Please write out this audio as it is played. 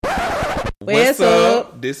What's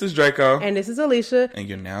up? This is Draco. And this is Alicia. And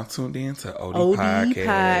you're now tuned in to OD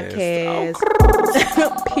Podcast.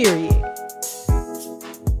 Oh, Period.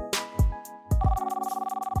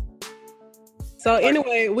 So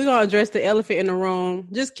anyway, we're going to address the elephant in the room.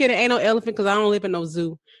 Just kidding. Ain't no elephant because I don't live in no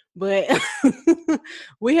zoo. But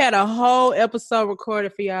we had a whole episode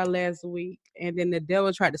recorded for y'all last week. And then the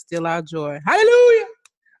devil tried to steal our joy. Hallelujah.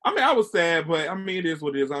 I mean, I was sad, but I mean, it is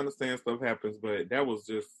what it is. I understand stuff happens, but that was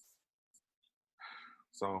just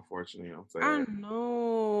so unfortunate. I'm sad. I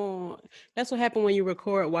know. That's what happened when you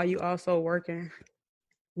record while you also working.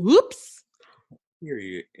 Whoops.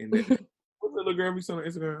 Period. And that, what's the little girl we saw on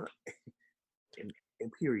Instagram?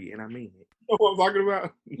 And period. And I mean it. You know what I'm talking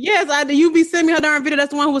about? Yes, I do. You be sending me her darn video.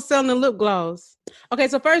 That's the one who was selling the lip gloss. Okay,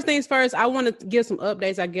 so first things first, I want to give some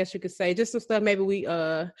updates, I guess you could say. Just some stuff maybe we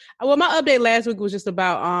well, my update last week was just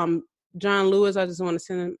about John Lewis. I just want to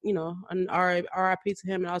send him, you know, an RIP to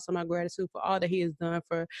him and also my gratitude for all that he has done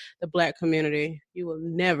for the Black community. You will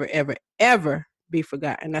never, ever, ever be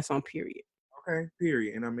forgotten. That's on period. Okay,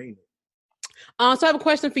 period. And I mean it. So I have a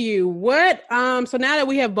question for you. What so now that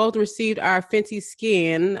we have both received our Fenty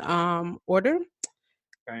Skin order,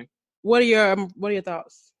 okay, what are your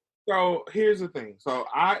thoughts? So here's the thing. So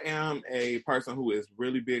I am a person who is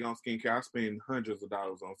really big on skincare. I spend hundreds of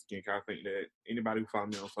dollars on skincare. I think that anybody who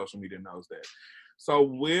follows me on social media knows that. So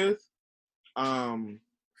with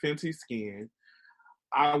Fenty Skin,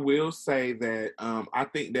 I will say that I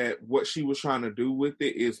think that what she was trying to do with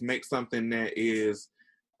it is make something that is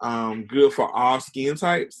good for all skin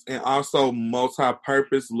types and also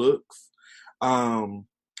multi-purpose looks.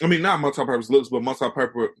 I mean, not multi-purpose looks, but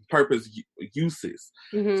multi-purpose uses.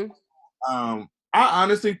 Mm-hmm. I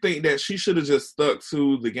honestly think that she should have just stuck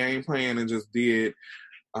to the game plan and just did,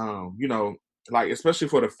 you know, like especially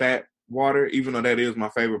for the fat water, even though that is my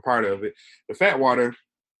favorite part of it. The fat water,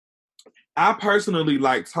 I personally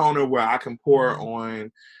like toner where I can pour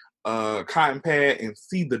on cotton pad and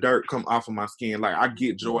see the dirt come off of my skin. Like I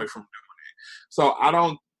get joy from doing it. So I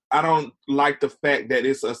don't like the fact that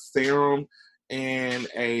it's a serum and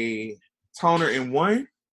a toner in one.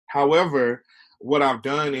 However, what I've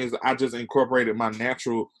done is I just incorporated my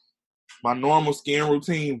normal skin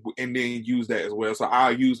routine and then use that as well. So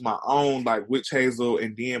I'll use my own like witch hazel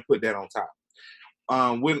and then put that on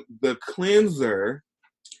top. With the cleanser,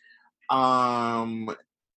 I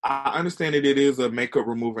understand that it is a makeup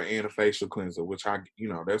remover and a facial cleanser, which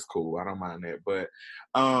that's cool. I don't mind that. But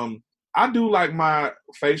I do like my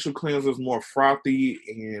facial cleansers more frothy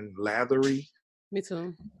and lathery. Me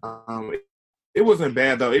too. It wasn't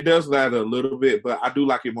bad though. It does lather a little bit, but I do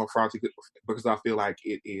like it more frothy because I feel like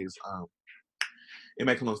it is it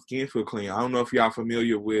makes my skin feel clean. I don't know if y'all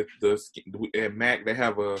familiar with at MAC. They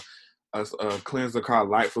have a cleanser called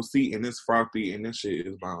Lightful Seat, and it's frothy, and this shit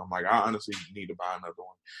is bomb. Like, I honestly need to buy another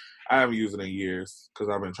one. I haven't used it in years because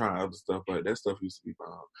I've been trying other stuff, but that stuff used to be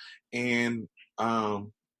bomb. And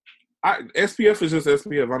SPF is just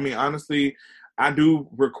SPF. I mean, honestly, I do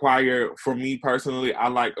require, for me personally, I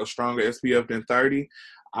like a stronger SPF than 30.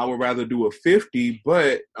 I would rather do a 50,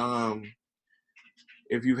 but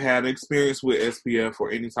if you've had experience with SPF or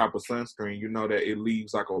any type of sunscreen, you know that it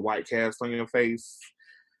leaves like a white cast on your face.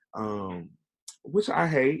 Which I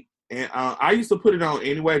hate, and I used to put it on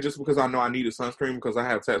anyway just because I know I needed sunscreen because I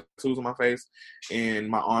have tattoos on my face and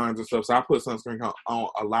my arms and stuff, so I put sunscreen on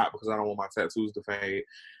a lot because I don't want my tattoos to fade.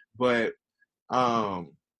 But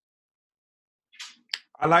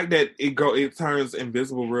I like that it turns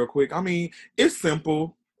invisible real quick. I mean, it's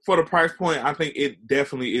simple for the price point. I think it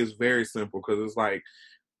definitely is very simple because it's like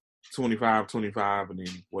 $25 and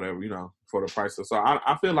then whatever, for the prices. So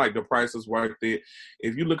I feel like the price is worth it.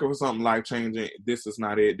 If you're looking for something life-changing, this is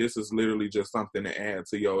not it. This is literally just something to add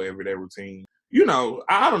to your everyday routine.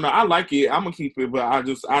 I don't know. I like it. I'm going to keep it, but I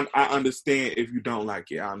understand if you don't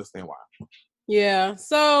like it. I understand why. Yeah.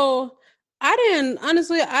 So I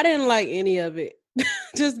didn't like any of it.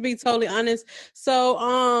 Just to be totally honest.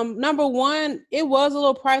 So number one, it was a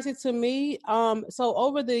little pricey to me. So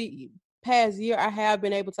over the past year, I have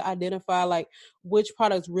been able to identify like which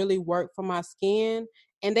products really work for my skin,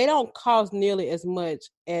 and they don't cost nearly as much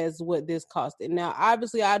as what this costed. Now,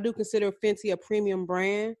 obviously, I do consider Fenty a premium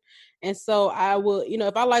brand, and so I will,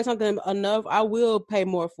 if I like something enough, I will pay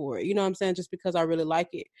more for it. You know what I'm saying? Just because I really like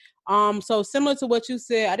it. So similar to what you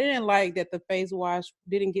said, I didn't like that the face wash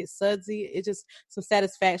didn't get sudsy. It's just some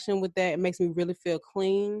satisfaction with that. It makes me really feel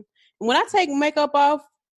clean. When I take makeup off,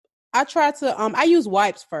 I try to, I use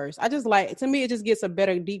wipes first. I just to me, it just gets a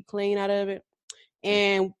better deep clean out of it.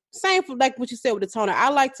 And same for like what you said with the toner. I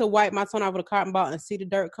like to wipe my toner off with a cotton ball and see the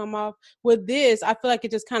dirt come off. With this, I feel like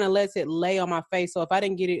it just kind of lets it lay on my face. So if I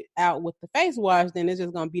didn't get it out with the face wash, then it's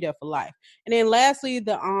just gonna be there for life. And then lastly,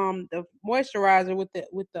 the moisturizer with the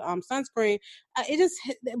sunscreen, it just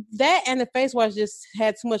that and the face wash just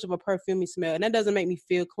had too much of a perfumey smell, and that doesn't make me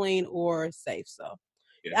feel clean or safe. So.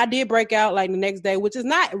 Yeah. I did break out like the next day, which is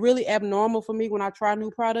not really abnormal for me when I try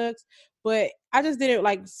new products, but I just didn't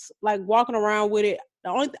like walking around with it.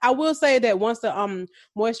 I will say that once the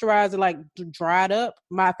moisturizer like dried up,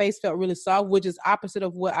 my face felt really soft, which is opposite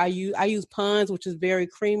of what I use. I use Pond's, which is very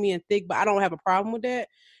creamy and thick, but I don't have a problem with that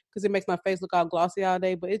because it makes my face look all glossy all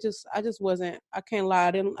day. But I just wasn't. I can't lie,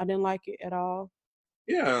 I didn't like it at all.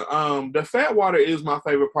 Yeah, the fat water is my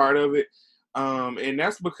favorite part of it. And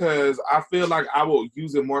that's because I feel like I will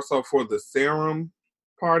use it more so for the serum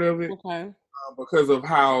part of it. Okay. Because of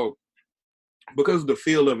the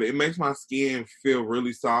feel of it. It makes my skin feel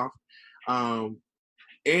really soft. And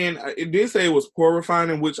it did say it was pore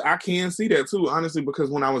refining, which I can see that too, honestly, because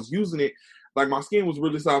when I was using it, like my skin was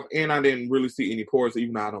really soft and I didn't really see any pores,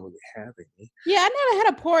 even though I don't really have any. Yeah, I never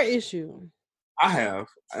had a pore issue. I have.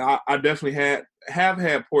 I definitely have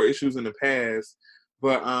had pore issues in the past.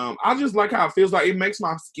 But I just like how it feels like it makes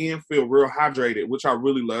my skin feel real hydrated, which I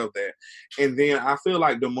really love that. And then I feel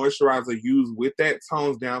like the moisturizer used with that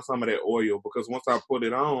tones down some of that oil because once I put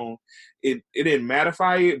it on, it didn't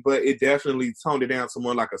mattify it, but it definitely toned it down to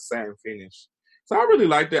more like a satin finish. So I really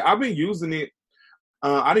like that. I've been using it.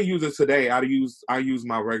 I didn't use it today. I use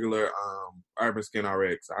my regular Urban Skin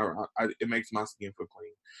RX. It makes my skin feel clean.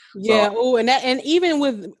 Yeah. So, and even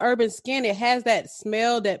with Urban Skin, it has that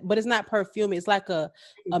smell but it's not perfume. It's like a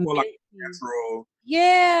like natural.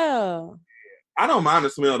 Yeah. I don't mind the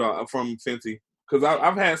smell though from Fenty because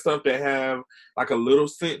I've had stuff that have like a little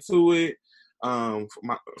scent to it.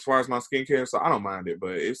 As far as my skincare, so I don't mind it,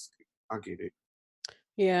 but I get it.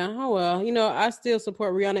 Yeah, oh well. I still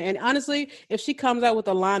support Rihanna. And honestly, if she comes out with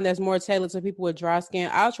a line that's more tailored to people with dry skin,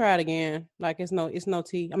 I'll try it again. Like it's no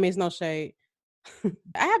tea. I mean, it's no shade.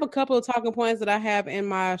 I have a couple of talking points that I have in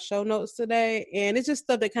my show notes today, and it's just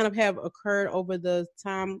stuff that kind of have occurred over the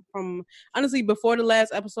time from honestly before the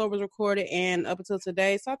last episode was recorded and up until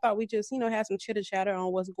today. So I thought we just, have some chitter chatter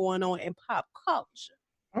on what's going on in pop culture.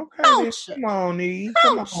 Okay, culture. Come on,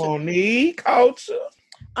 Nee, culture.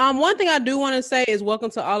 One thing I do want to say is welcome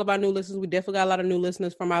to all of our new listeners. We definitely got a lot of new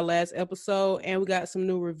listeners from our last episode, and we got some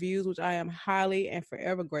new reviews, which I am highly and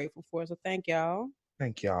forever grateful for. So thank y'all.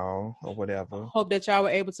 Thank y'all, or whatever. Hope that y'all were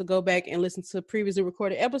able to go back and listen to previously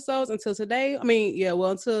recorded episodes until today.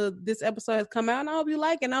 Until this episode has come out, and I hope you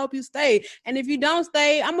like it, and I hope you stay. And if you don't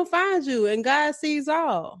stay, I'm going to find you, and God sees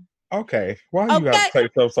all. Okay. Why you got to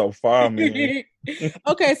take stuff so far, man?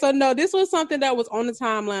 Okay, so no, this was something that was on the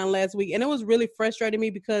timeline last week, and it was really frustrating me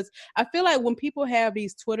because I feel like when people have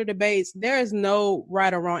these Twitter debates, there is no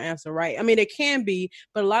right or wrong answer, right? I mean, it can be,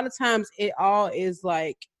 but a lot of times it all is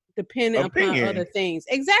like dependent upon other things.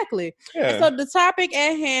 Exactly. Yeah. So the topic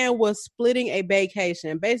at hand was splitting a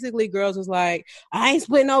vacation. Basically, girls was like, I ain't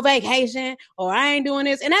splitting no vacation, or I ain't doing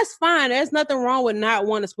this. And that's fine. There's nothing wrong with not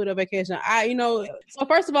wanting to split a vacation. So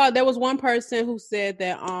first of all, there was one person who said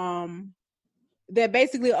that that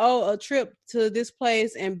basically, a trip to this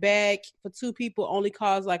place and back for two people only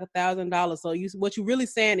costs like $1,000. So what you really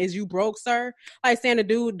saying is you broke, sir? Like saying the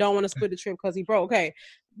dude don't want to split the trip because he broke. Okay.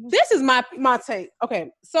 This is my take. Okay,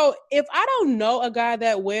 so if I don't know a guy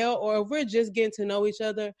that well, or if we're just getting to know each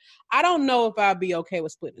other, I don't know if I'll be okay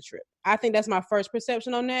with splitting the trip. I think that's my first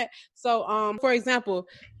perception on that. So, for example,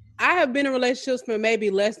 I have been in relationships for maybe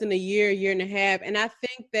less than a year and a half, and I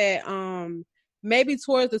think that maybe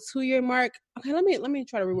towards the 2-year mark. Okay, let me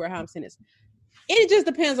try to reword how I'm saying this. It just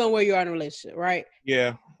depends on where you are in a relationship, right?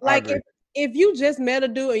 Yeah, like if you just met a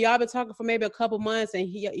dude and y'all been talking for maybe a couple months and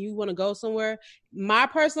you want to go somewhere, my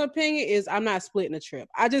personal opinion is I'm not splitting the trip.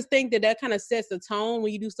 I just think that kind of sets the tone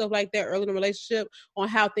when you do stuff like that early in the relationship on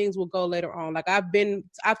how things will go later on. Like I've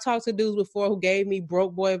talked to dudes before who gave me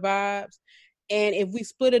broke boy vibes. And if we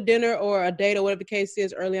split a dinner or a date or whatever the case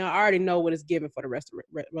is early on, I already know what it's given for the rest of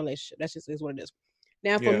the relationship. That's just is what it is.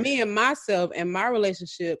 Now, for me and myself and my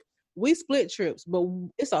relationship, we split trips, but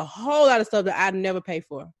it's a whole lot of stuff that I'd never pay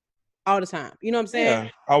for. All the time. You know what I'm saying? Yeah.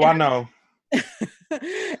 Oh, I know. And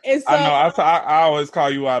so, I know. I always call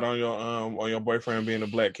you out on your boyfriend being a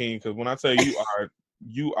black king because when I tell you are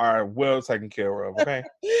you are well taken care of. Okay.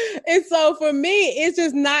 And so for me, it's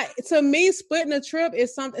just not, to me, splitting a trip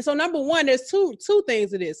is something. So number one, there's two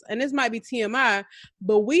things to this, and this might be TMI,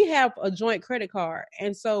 but we have a joint credit card.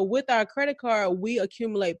 And so with our credit card, we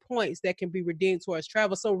accumulate points that can be redeemed towards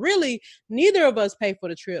travel. So really, neither of us pay for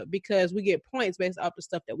the trip because we get points based off the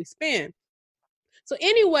stuff that we spend. So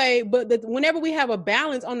anyway, but whenever we have a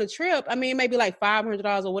balance on the trip, I mean, maybe like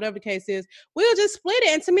 $500 or whatever the case is, we'll just split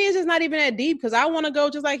it. And to me, it's just not even that deep because I want to go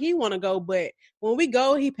just like he want to go. But when we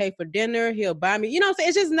go, he pay for dinner. He'll buy me, you know what I'm saying?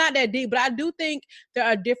 It's just not that deep. But I do think there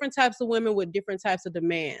are different types of women with different types of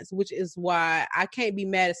demands, which is why I can't be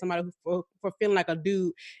mad at somebody for feeling like a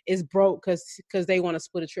dude is broke because they want to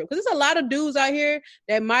split a trip. Because there's a lot of dudes out here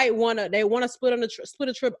that might want to split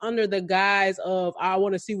a trip under the guise of I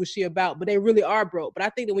want to see what she about, but they really are broke. But I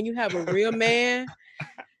think that when you have a real man,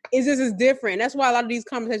 it's different. That's why a lot of these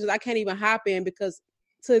conversations I can't even hop in because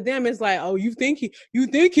to them it's like, oh, you think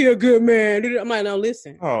he a good man? I'm like, no,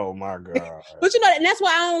 listen. Oh my God. But you know, and that's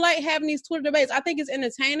why I don't like having these Twitter debates. I think it's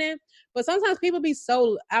entertaining, but sometimes people be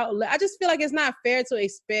so out. I just feel like it's not fair to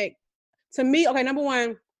expect. To me, okay, number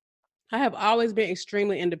one, I have always been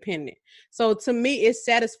extremely independent. So to me, it's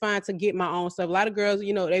satisfying to get my own stuff. A lot of girls,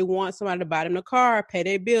 you know, they want somebody to buy them a car, pay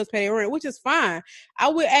their bills, pay their rent, which is fine. I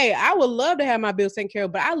would love to have my bills taken care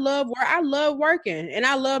of, but I love working and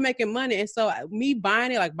I love making money. And so me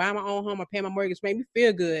buying it, like buying my own home or paying my mortgage, made me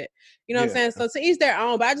feel good. You know what I'm saying? So to each their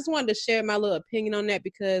own, but I just wanted to share my little opinion on that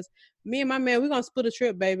because me and my man, we're going to split a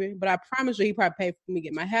trip, baby. But I promise you, he probably paid for me to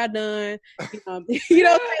get my hair done. You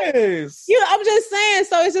know, yes. I'm just saying.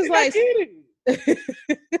 So it's just like,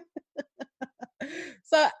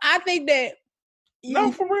 so I think that.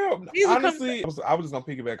 No, for real. Honestly, I was just going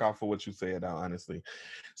to piggyback off of what you said, honestly.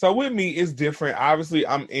 So with me, it's different. Obviously,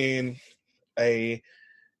 I'm in a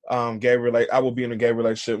gay I will be in a gay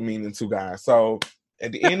relationship, meaning two guys. So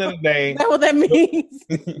at the end of the day, that's what that means.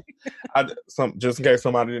 Just in case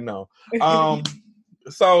somebody didn't know.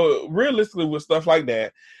 So realistically, with stuff like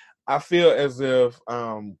that, I feel as if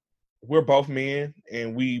we're both men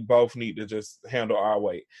and we both need to just handle our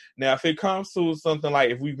weight. Now, if it comes to something like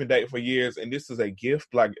if we've been dating for years and this is a gift,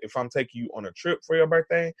 like if I'm taking you on a trip for your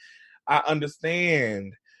birthday, I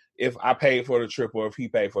understand if I paid for the trip or if he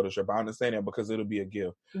paid for the trip. I understand that because it'll be a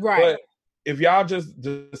gift. Right. But if y'all just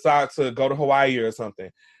decide to go to Hawaii or something,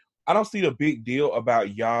 I don't see the big deal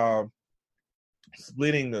about y'all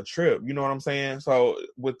splitting the trip. You know what I'm saying? So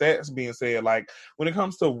with that being said, like when it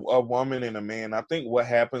comes to a woman and a man, I think what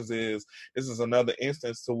happens is this is another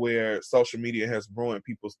instance to where social media has ruined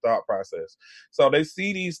people's thought process. So they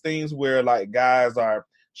see these things where like guys are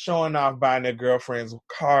showing off buying their girlfriends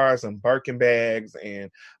cars and Birkin bags and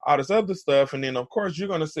all this other stuff. And then of course you're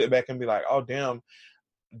going to sit back and be like, oh damn,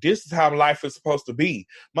 this is how life is supposed to be.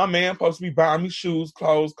 My man supposed to be buying me shoes,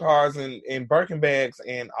 clothes, cars, and Birkin bags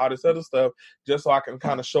and all this other stuff just so I can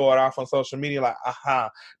kind of show it off on social media like, aha,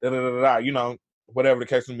 da-da-da-da-da, you know, whatever the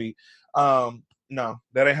case may be. No,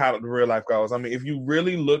 that ain't how the real life goes. I mean, if you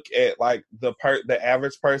really look at like the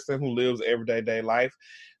average person who lives everyday life,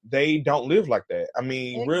 they don't live like that. I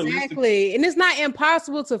mean, exactly. And it's not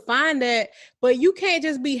impossible to find that, but you can't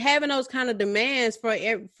just be having those kind of demands for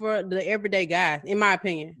the everyday guy, in my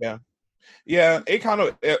opinion. Yeah, it kind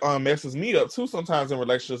of messes me up too sometimes in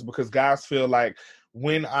relationships because guys feel like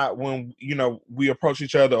when you know we approach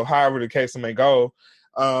each other or however the case may go,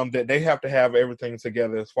 that they have to have everything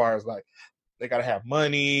together as far as like they got to have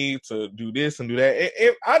money to do this and do that.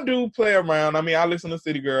 I do play around. I mean, I listen to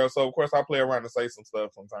City Girls, so of course I play around and say some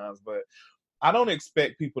stuff sometimes, but I don't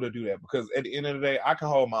expect people to do that because at the end of the day, I can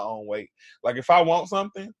hold my own weight. Like if I want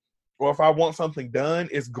something or if I want something done,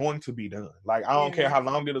 it's going to be done. Like I don't care how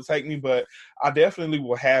long it'll take me, but I definitely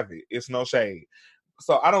will have it. It's no shade.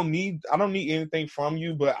 So I don't need anything from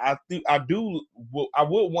you, but I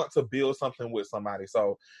would want to build something with somebody.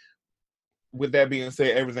 So with that being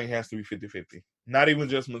said, everything has to be 50-50. Not even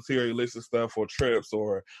just materialistic stuff or trips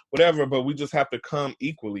or whatever, but we just have to come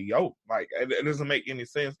equally. Like, it doesn't make any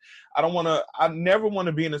sense. I never want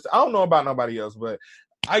to be in this. I don't know about nobody else, but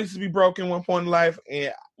I used to be broke in one point in life.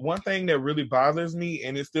 And one thing that really bothers me,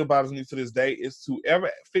 and it still bothers me to this day, is to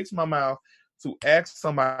ever fix my mouth to ask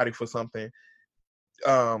somebody for something.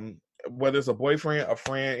 Whether it's a boyfriend, a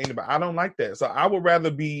friend, anybody, I don't like that. So I would rather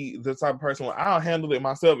be the type of person where I'll handle it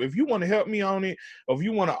myself. If you want to help me on it, or if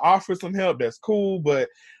you want to offer some help, that's cool. But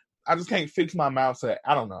I just can't fix my mouth to it.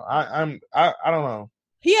 I don't know. I don't know.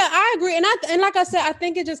 Yeah, I agree. And like I said, I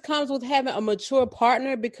think it just comes with having a mature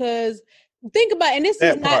partner because think about it, and this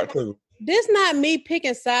is not me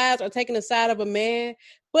picking sides or taking the side of a man,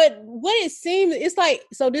 But what it seems, it's like,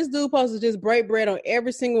 so this dude supposed to just break bread on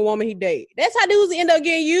every single woman he date. That's how dudes end up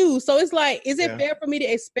getting used. So it's like, is it fair for me to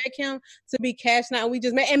expect him to be cashing out and we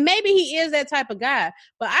just met? And maybe he is that type of guy,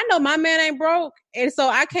 but I know my man ain't broke. And so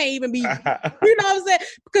I can't even be, you know what I'm saying?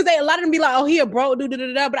 Because a lot of them be like, oh, he a broke dude, but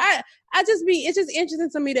it's just interesting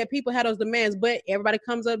to me that people have those demands, but everybody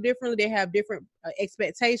comes up differently. They have different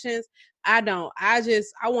expectations. I don't. I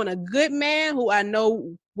want a good man who I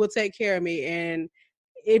know will take care of me. And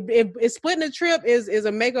if splitting the trip is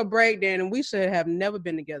a make or break, then we should have never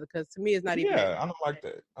been together, because to me it's not even. Yeah, I don't like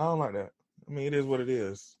that. I mean, it is what it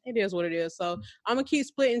is. It is what it is. So I'm gonna keep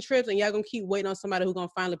splitting trips, and y'all gonna keep waiting on somebody who's gonna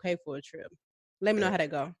finally pay for a trip. Let me know how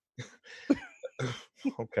that go.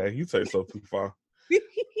 Okay, you take so too far.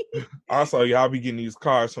 Also, y'all be getting these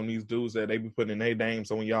cars from these dudes that they be putting in their name,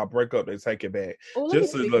 so when y'all break up, they take it back.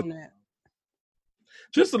 Just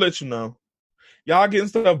to let you know. Y'all getting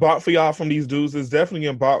stuff bought for y'all from these dudes is definitely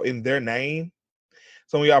getting bought in their name.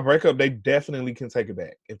 So when y'all break up, they definitely can take it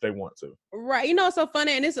back if they want to. Right. You know, it's so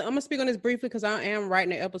funny. And I'm going to speak on this briefly because I am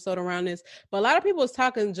writing an episode around this. But a lot of people was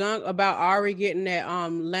talking junk about Ari getting that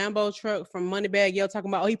Lambo truck from Moneybagg Yo, talking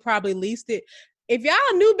about, oh, he probably leased it. If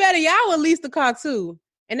y'all knew better, y'all would lease the car too.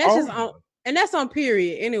 And that's on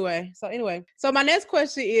period. Anyway. So my next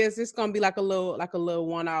question is, it's going to be like a little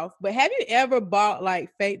one-off. But have you ever bought like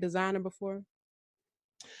fake designer before?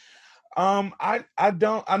 I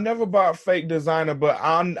never bought fake designer, but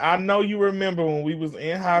I know you remember when we was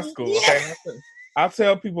in high school. Okay, I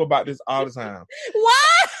tell people about this all the time.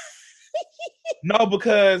 What? No,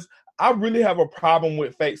 because I really have a problem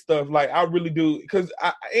with fake stuff. Like I really do, because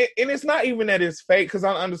and it's not even that it's fake, because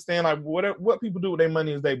I understand like what people do with their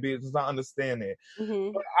money is their business. I understand that,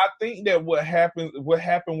 but I think that what happened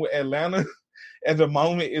with Atlanta at the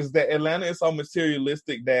moment is that Atlanta is so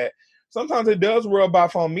materialistic that sometimes it does rub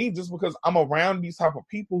off on me, just because I'm around these type of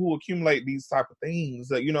people who accumulate these type of things.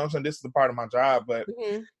 That, you know what I'm saying? This is a part of my job. But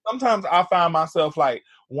sometimes I find myself like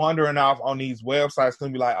wandering off on these websites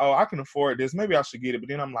and be like, oh, I can afford this. Maybe I should get it. But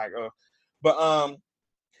then I'm like, But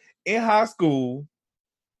in high school,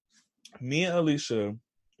 me and Alicia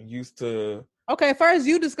used to... Okay, first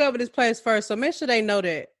you discovered this place first, so make sure they know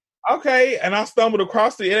that. Okay, and I stumbled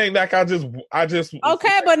across it. It ain't like I just.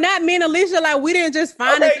 Okay, but not me and Alicia. Like we didn't just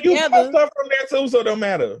find it together. You got stuff from there too, so it don't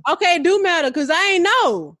matter. Okay, it do matter because I ain't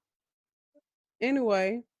know.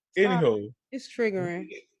 Anyway, anywho, it's triggering.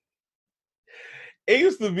 It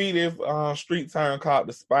used to be this street term called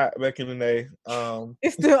the Spot back in the day.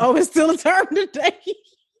 It's still a term today.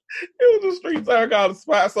 It was a street term called the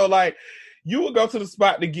Spot. So like, you would go to the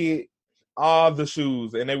Spot to get all the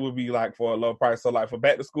shoes, and they would be like for a low price. So like for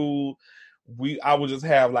back to school, I would just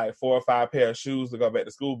have like 4 or 5 pair of shoes to go back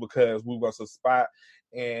to school, because we went to the Spot,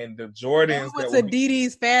 and the Jordans. What's a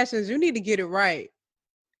DD's Fashions? You need to get it right.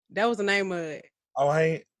 That was the name of it. Oh,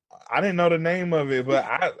 I didn't know the name of it, but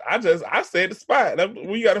I said the Spot.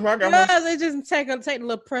 We got they just take a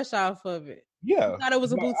little pressure off of it. Yeah, I thought it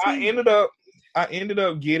was a boutique. I ended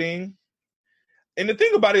up getting. And the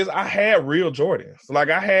thing about it is, I had real Jordans. Like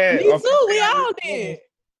I had. Me too. We all did.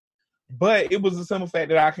 But it was the simple fact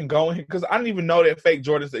that I can go in here, because I didn't even know that fake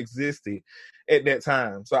Jordans existed at that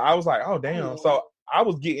time. So I was like, oh damn. So I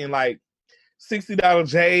was getting like $60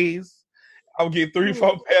 J's. I would get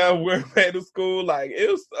 3-4 pair wearing back to school. Like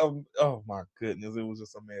it was. Oh my goodness, it was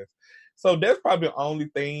just a mess. So that's probably the only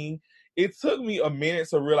thing. It took me a minute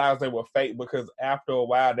to realize they were fake, because after a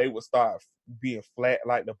while they would start being flat.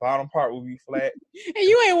 Like the bottom part would be flat. And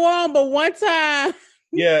you ain't worn but one time.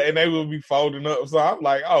 Yeah, and they would be folding up. So I'm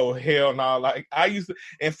like, oh hell no. Like I used to,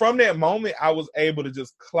 and from that moment I was able to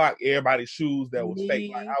just clock everybody's shoes that was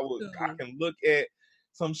fake. Like I can look at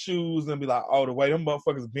some shoes and be like, oh, the way them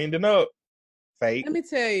motherfuckers bending up. Fake. Let me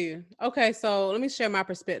tell you. Okay, so let me share my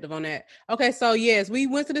perspective on that. Okay, so yes, we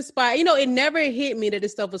went to the Spot. You know, it never hit me that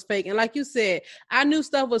this stuff was fake. And like you said, I knew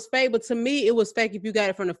stuff was fake, but to me, it was fake if you got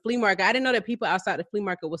it from the flea market. I didn't know that people outside the flea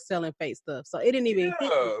market was selling fake stuff. So it didn't even hit me.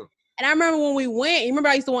 And I remember when we went, you remember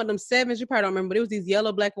I used to want them 7s. You probably don't remember, but it was these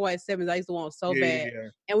yellow, black, and white 7s I used to want so bad. Yeah.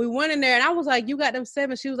 And we went in there, and I was like, you got them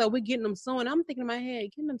 7s? She was like, we're getting them soon. I'm thinking in my head,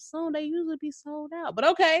 getting them soon? They usually be sold out. But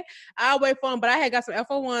okay, I'll wait for them. But I had got some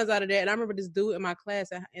FO1s out of that, and I remember this dude in my class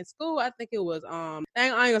in school, I think it was, I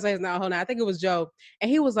ain't gonna say his name, hold on, I think it was Joe. And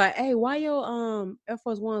he was like, hey, why your Air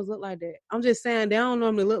Force Ones look like that? I'm just saying, they don't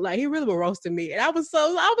normally look like. He really was roasting me. And I was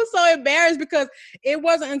so embarrassed, because it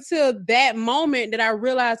wasn't until that moment that I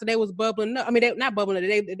realized that they was bubbling up. I mean, they not bubbling,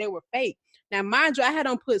 they were fake. Now, mind you, I had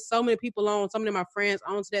them put so many people on, so many of my friends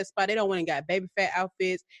onto that Spot. They don't went and got baby fat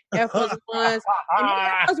outfits, Air Force Ones. And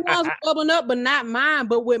Air Force Ones were bubbling up, but not mine.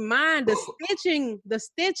 But with mine, the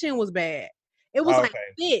stitching was bad. It was like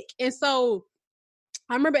thick. And so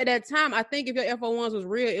I remember at that time, I think if your FO1s was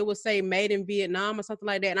real, it would say made in Vietnam or something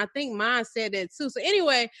like that. And I think mine said that too. So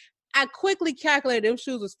anyway, I quickly calculated them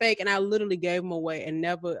shoes was fake and I literally gave them away and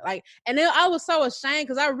never like, and then I was so ashamed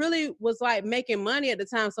because I really was like making money at the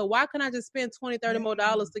time. So why couldn't I just spend $20-$30 more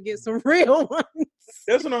to get some real ones?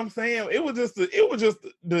 That's what I'm saying. It was just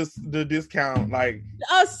the discount, like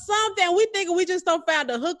or something. We thinking we just don't found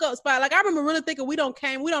the hookup spot. Like I remember really thinking we don't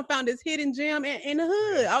found this hidden gem in the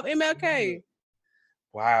hood of MLK.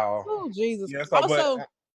 Wow. Oh Jesus. Yeah, so, also, but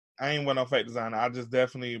I ain't want no fake designer. I just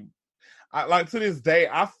definitely, like to this day,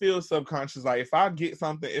 I feel subconscious. Like if I were to get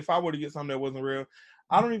something that wasn't real,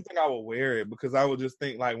 I don't even think I would wear it because I would just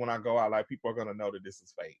think like when I go out, like people are gonna know that this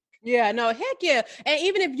is fake. Yeah, no, heck yeah. And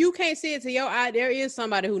even if you can't see it to your eye, there is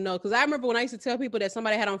somebody who knows. Because I remember when I used to tell people that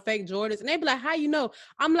somebody had on fake Jordans, and they'd be like, how you know?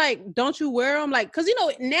 I'm like, don't you wear them? Like, because,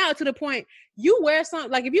 now to the point, you wear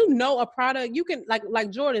something, like if you know a product, you can, like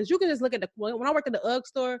Jordans, you can just look at when I worked at the UGG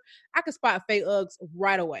store, I could spot fake Uggs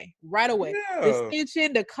right away. Yeah. The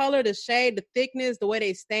stitching, the color, the shade, the thickness, the way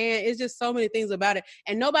they stand, it's just so many things about it.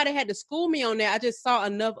 And nobody had to school me on that. I just saw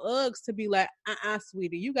enough Uggs to be like,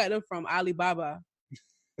 sweetie, you got them from Alibaba.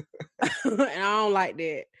 And I don't like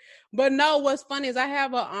that. But no, what's funny is I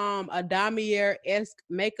have a Damier-esque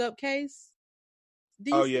makeup case.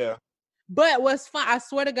 Yeah. But what's fun, I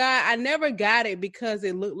swear to God, I never got it because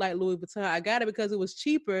it looked like Louis Vuitton. I got it because it was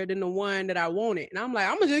cheaper than the one that I wanted. And I'm like,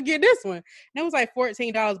 I'm gonna just get this one. And it was like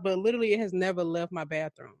 $14, but literally it has never left my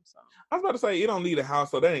bathroom. So I was about to say it don't leave the house,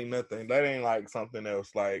 so that ain't nothing. That ain't like something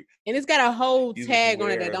else like. And it's got a whole tag on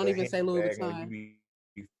it that don't even say Louis Vuitton.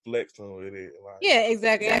 Flexing with it. Like, yeah,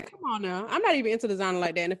 exactly. Come on now. I'm not even into designer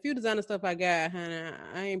like that. And a few designer stuff I got, honey,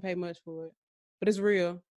 I ain't pay much for it. But it's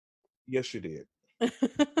real. Yes, you did. You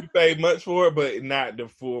paid much for it, but not the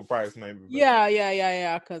full price, maybe. But...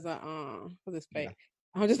 Yeah. Because it's fake.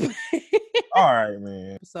 Yeah. I'm just all right,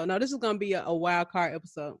 man. So no, this is gonna be a wild card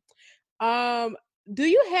episode. Do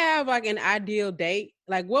you have like an ideal date?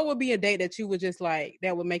 Like, what would be a date that you would just like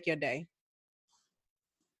that would make your day?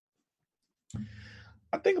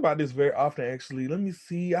 I think about this very often, actually. Let me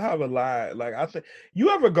see. I have a lot. Like, I think you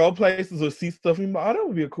ever go places or see stuff? And that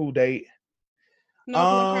would be a cool date. No,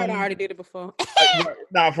 I already did it before.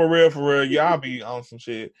 Nah, for real. Yeah, I'll be on some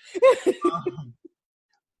shit.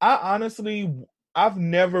 I've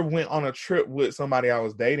never went on a trip with somebody I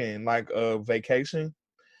was dating, like a vacation.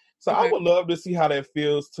 So I would love to see how that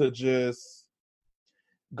feels to just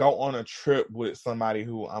go on a trip with somebody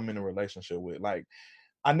who I'm in a relationship with. Like,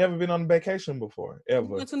 I've never been on a vacation before, ever.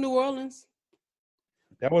 You went to New Orleans?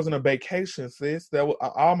 That wasn't a vacation, sis. That was,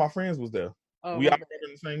 all my friends was there. We all were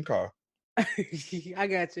in the same car. I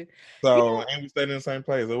got you. So, and we stayed in the same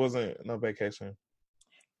place. It wasn't no vacation.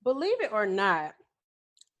 Believe it or not,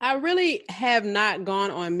 I really have not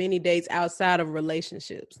gone on many dates outside of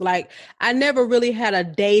relationships. Like, I never really had a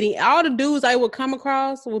dating. All the dudes I would come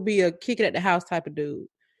across would be a kick it at the house type of dude.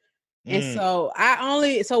 And so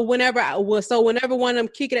whenever one of them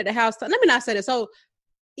kick it at the house, let me not say that. So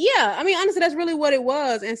yeah, I mean, honestly, that's really what it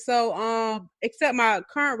was. And so, except my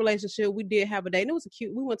current relationship, we did have a date and it was we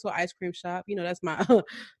went to an ice cream shop. That's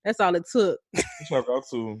that's all it took.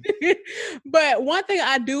 But one thing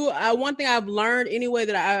I've learned anyway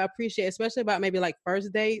that I appreciate, especially about maybe like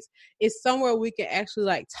first dates, is somewhere we can actually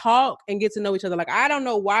like talk and get to know each other. Like, I don't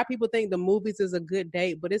know why people think the movies is a good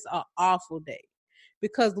date, but it's an awful date.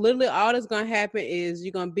 Because literally all that's going to happen is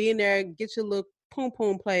you're going to be in there, get your little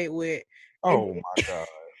poom played with. Oh, my God.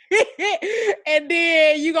 And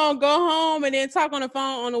then you're going to go home and then talk on the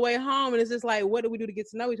phone on the way home. And it's just like, what do we do to get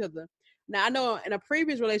to know each other? Now, I know in a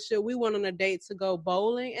previous relationship, we went on a date to go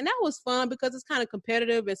bowling. And that was fun because it's kind of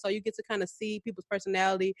competitive. And so you get to kind of see people's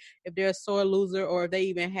personality, if they're a sore loser or if they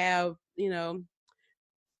even have,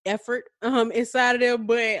 effort inside of them.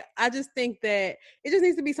 But I just think that it just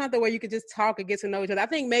needs to be something where you could just talk and get to know each other. I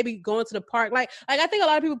think maybe going to the park, like I think a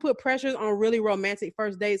lot of people put pressures on really romantic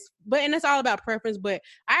first dates, and it's all about preference. But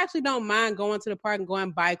I actually don't mind going to the park and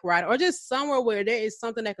going bike ride or just somewhere where there is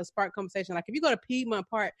something that can spark conversation. Like if you go to Piedmont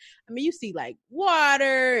Park, I mean, you see like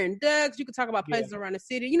water and ducks. You can talk about places around the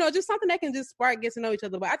city, just something that can just spark get to know each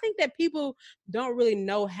other. But I think that people don't really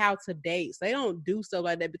know how to date. So they don't do stuff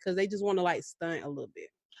like that because they just want to like stunt a little bit.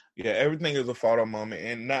 Yeah, everything is a photo moment,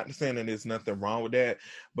 and not saying that there's nothing wrong with that,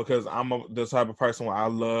 because I'm the type of person where I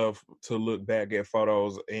love to look back at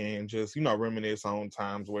photos and just, reminisce on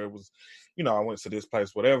times where it was, I went to this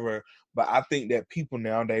place, whatever. But I think that people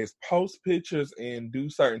nowadays post pictures and do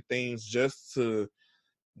certain things just to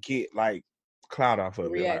get like clout off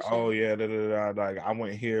of it. Like, oh yeah, like I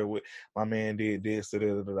went here with my man did this,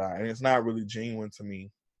 and it's not really genuine to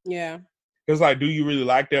me. Yeah. Because like, do you really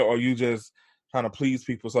like that, or you just trying to please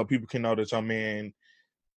people so people can know that your man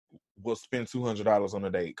will spend $200 on a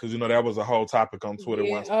date? Because that was a whole topic on Twitter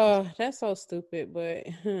Yeah. once. Oh, that's so stupid. But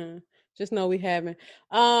just know we haven't.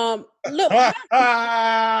 Look,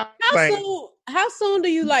 how Thanks. soon? How soon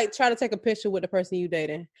do you like try to take a picture with the person you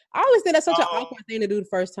dating? I always think that's such an awkward thing to do the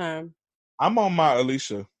first time. I'm on my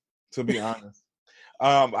Alicia, to be honest.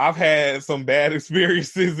 I've had some bad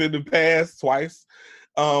experiences in the past twice,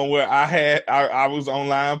 where I was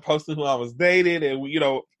online posting who I was dating, and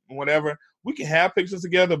whatever. We can have pictures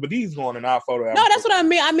together, but these going in our photo album. No, that's what I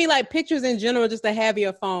mean. I mean like pictures in general, just to have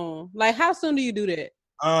your phone. Like, how soon do you do that?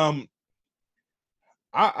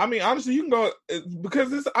 I mean, honestly, you can go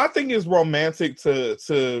because I think it's romantic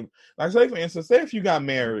to like, say for instance, say if you got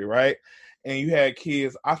married, right, and you had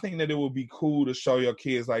kids. I think that it would be cool to show your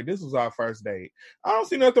kids like, this was our first date. I don't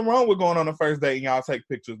see nothing wrong with going on a first date and y'all take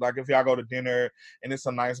pictures. Like if y'all go to dinner and it's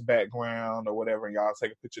a nice background or whatever, and y'all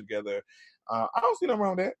take a picture together. I don't see nothing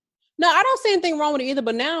wrong with that. No, I don't see anything wrong with it either.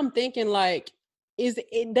 But now I'm thinking like,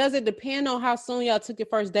 does it depend on how soon y'all took your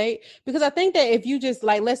first date? Because I think that if you just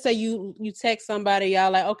like, let's say you text somebody,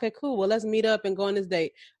 y'all like, okay, cool, well, let's meet up and go on this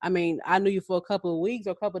date. I mean, I knew you for a couple of weeks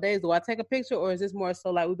or a couple of days. Do I take a picture, or is this more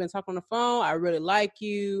so like, we've been talking on the phone, I really like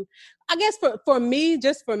you? I guess for me,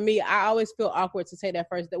 I always feel awkward to take that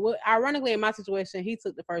first date. Well, ironically, in my situation, he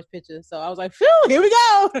took the first picture, so I was like, phew, here we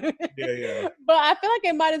go. Yeah. But I feel like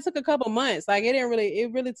it might have took a couple months. Like it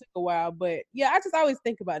really took a while. But yeah, I just always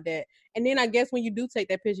think about that. And then I guess when you do take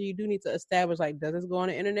that picture, you do need to establish like, does this go on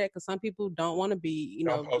the internet? Because some people don't want to be,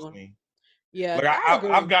 don't post me. Yeah, like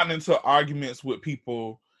I've gotten into arguments with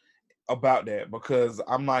people about that because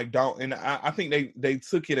I'm like, don't, and I think they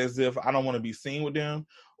took it as if I don't want to be seen with them,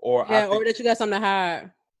 or or that you got something to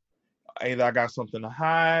hide. Either I got something to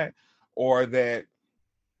hide, or that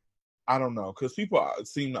I don't know, because people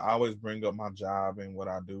seem to always bring up my job and what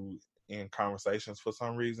I do in conversations for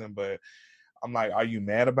some reason, but I'm like, are you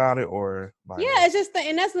mad about it, or like? Yeah, it's just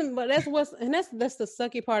that's the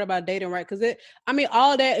sucky part about dating, right? Because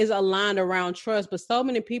all that is aligned around trust, but so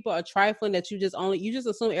many people are trifling that you just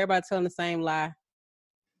assume everybody telling the same lie.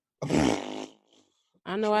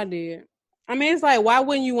 I know I did. I mean, it's like, why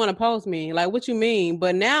wouldn't you want to post me? Like, what you mean?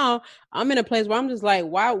 But now I'm in a place where I'm just like,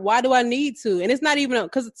 why do I need to? And it's not even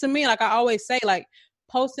because to me, like I always say, like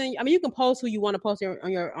posting. I mean, you can post who you want to post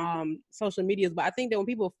on your social medias, but I think that when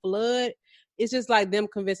people flood, it's just like them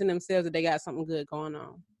convincing themselves that they got something good going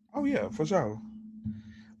on. Oh yeah, for sure.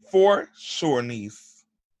 For sure, niece.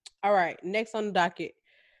 All right, next on the docket,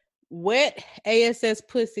 Wet ASS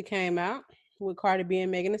Pussy came out with Cardi B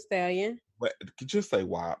and Megan Thee Stallion. But could you say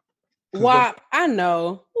WAP? WAP, I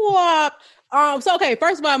know. WAP. So okay,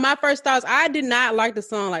 first of all, my first thoughts, I did not like the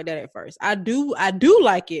song like that at first. I do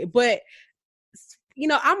like it, but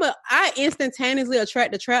I instantaneously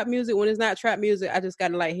attract the trap music. When it's not trap music, I just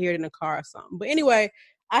gotta like hear it in the car or something. But anyway,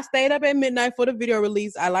 I stayed up at midnight for the video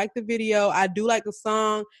release. I like the video. I do like the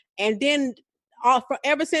song. And then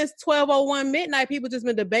ever since 12:01 midnight, people just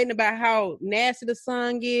been debating about how nasty the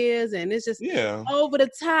song is, and it's just over the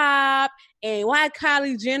top. And why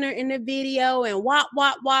Kylie Jenner in the video and wop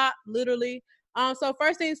wop wop, literally. So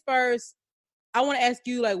first things first, I want to ask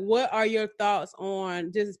you, like, what are your thoughts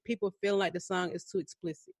on just people feeling like the song is too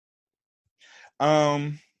explicit?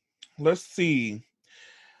 Let's see.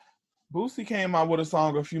 Boosie came out with a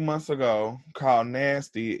song a few months ago called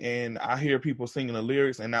Nasty, and I hear people singing the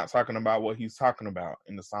lyrics and not talking about what he's talking about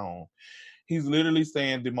in the song. He's literally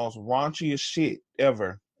saying the most raunchiest shit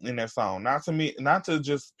ever in that song. Not to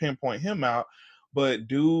just pinpoint him out, but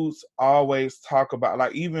dudes always talk about,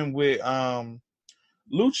 like, even with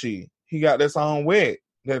Lucci, he got that song Wet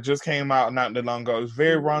that just came out not that long ago. It's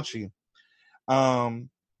very raunchy.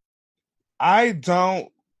 I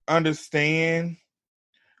don't understand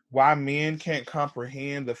why men can't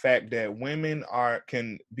comprehend the fact that women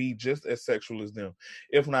can be just as sexual as them,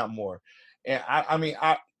 if not more. And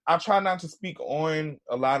I try not to speak on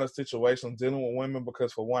a lot of situations dealing with women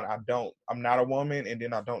because, for one, I'm not a woman, and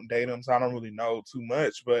then I don't date them, so I don't really know too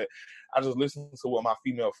much. But I just listen to what my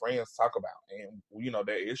female friends talk about, and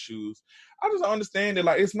their issues. I just understand that,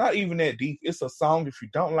 like, it's not even that deep. It's a song. If you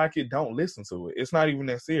don't like it, don't listen to it. It's not even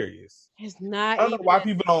that serious. It's not. I don't know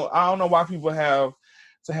why people have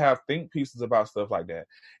to have think pieces about stuff like that.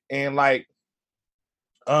 And like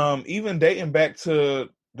even dating back to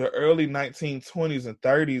the early 1920s and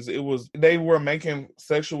 30s, they were making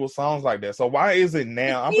sexual songs like that. So why is it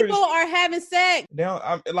now? People are having sex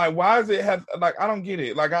now. Like, why is it have, like, I don't get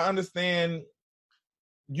it. Like, I understand,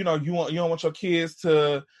 you don't want your kids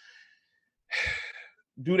to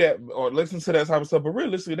do that or listen to that type of stuff, but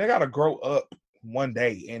realistically, they gotta grow up one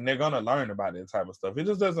day, and they're gonna learn about that type of stuff. It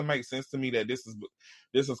just doesn't make sense to me that this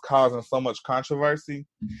is causing so much controversy.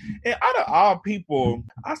 And out of all people,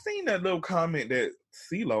 I seen that little comment that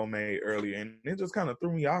CeeLo made earlier, and it just kind of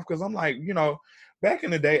threw me off because I'm like, back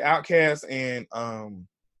in the day, Outkast and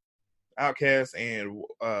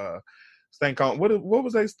Stankonia. What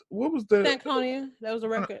was the Stankonia? That was a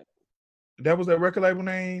record. That was their record label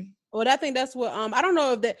name. Well, I think that's what I don't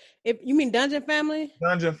know if you mean Dungeon Family.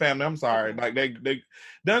 Dungeon Family. I'm sorry. Like they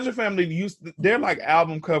Dungeon Family their like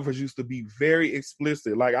album covers used to be very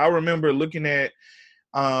explicit. Like I remember looking at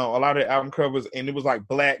a lot of album covers, and it was like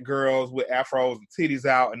black girls with afros and titties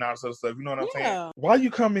out and all sort of stuff. You know what I'm saying? Why are you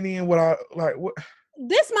coming in with what?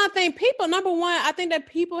 This my thing. People, number one, I think that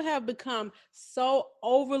people have become so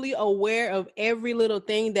overly aware of every little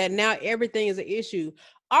thing that now everything is an issue.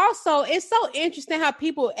 Also, it's so interesting how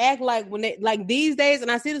people act like when they like these days, and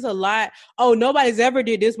I see this a lot. Oh, nobody's ever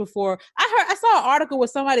did this before. I saw an article where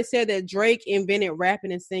somebody said that Drake invented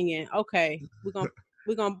rapping and singing. Okay,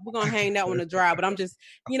 we're gonna hang that one to dry. But I'm just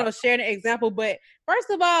sharing an example. But first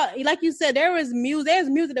of all, like you said, there's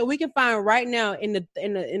music that we can find right now in the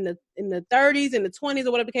 30s and the 20s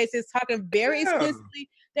or whatever the case is, talking very explicitly.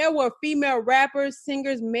 There were female rappers,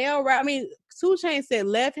 singers, male rap. I mean, 2 Chainz said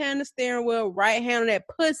left hand on the steering wheel, right hand on that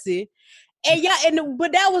pussy. And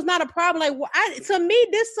but that was not a problem. Like to me,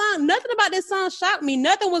 this song, nothing about this song shocked me.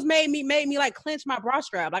 Nothing was made me like clench my bra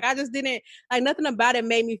strap. Like I just didn't like nothing about it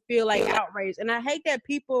made me feel like outraged. And I hate that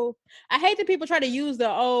people try to use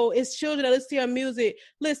it's children that listen to your music.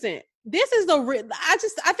 Listen, this is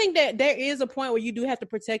I think that there is a point where you do have to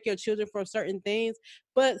protect your children from certain things,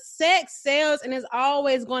 but sex sells and is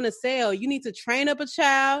always going to sell. You need to train up a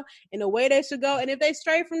child in the way they should go. And if they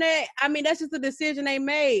stray from that, I mean, that's just a decision they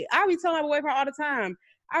made. I be telling my boyfriend all the time,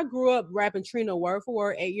 I grew up rapping Trina word for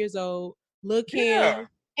word, 8 years old, Lil' Kim. Yeah.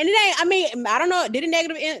 And it ain't, I mean, I don't know, did it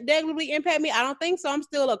negatively impact me? I don't think so. I'm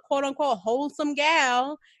still a quote unquote wholesome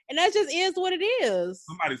gal. And that just is what it is.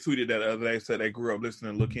 Somebody tweeted that the other day, said they grew up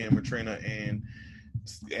listening to Lil' Kim and Trina, and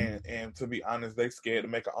to be honest, they scared to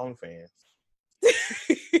make an OnlyFans.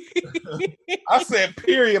 I said,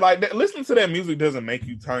 period. Like that, listening to that music doesn't make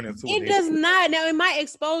you turn into. It does not. Now it might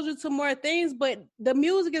expose you to more things, but the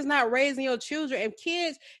music is not raising your children and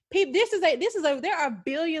kids. People, there are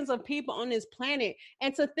billions of people on this planet,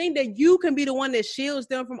 and to think that you can be the one that shields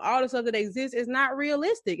them from all the stuff that exists is not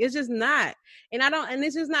realistic. It's just not. And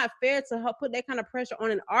it's just not fair to help put that kind of pressure on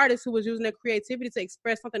an artist who was using their creativity to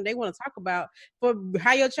express something they want to talk about for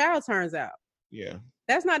how your child turns out. Yeah.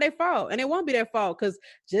 That's not their fault, and it won't be their fault, because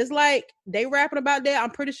just like they rapping about that, I'm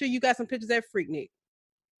pretty sure you got some pictures at Freaknik.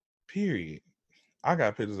 Period. I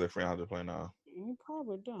got pictures at Freaknik. I'll just play now. You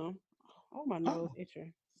probably don't. Oh, my nose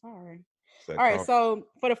itching. Sorry. All right, so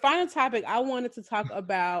for the final topic, I wanted to talk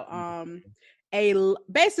about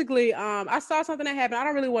I saw something that happened. I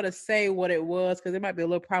don't really want to say what it was because it might be a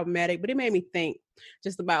little problematic, but it made me think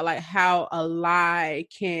just about like how a lie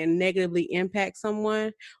can negatively impact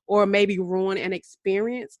someone or maybe ruin an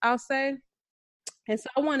experience, I'll say. And so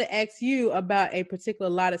I want to ask you about a particular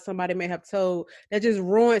lie that somebody may have told that just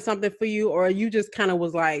ruined something for you, or you just kind of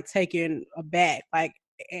was like taken aback, like,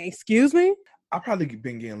 excuse me? I've probably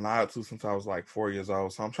been getting lied to since I was like 4 years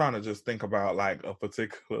old. So I'm trying to just think about like a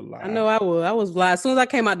particular lie. I know I was lied. As soon as I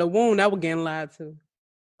came out the womb, I was getting lied to.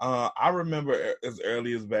 I remember as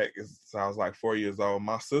early as back as I was like 4 years old,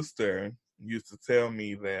 my sister used to tell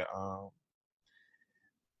me that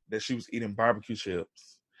she was eating barbecue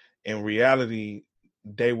chips. In reality,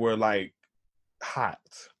 they were like hot.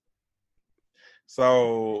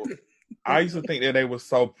 So I used to think that they were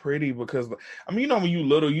so pretty because, I mean, when you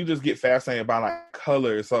little, you just get fascinated by like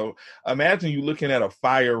color. So imagine you looking at a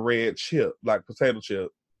fire red chip, like potato chip,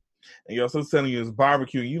 and your sister telling you it's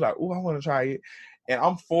barbecue, and you like, oh, I want to try it. And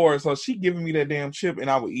I'm 4, so she giving me that damn chip, and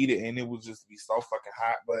I would eat it, and it would just be so fucking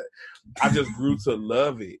hot. But I just grew to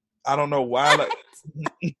love it. I don't know why.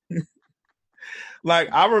 Like,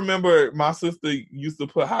 like I remember my sister used to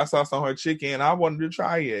put hot sauce on her chicken. I wanted to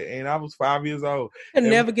try it, and I was 5 years old. I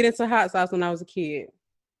never get into hot sauce when I was a kid.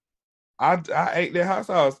 I ate that hot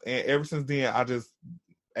sauce, and ever since then, I just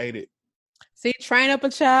ate it. See, train up a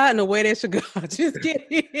child in the way they should go. Just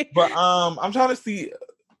kidding. But I'm trying to see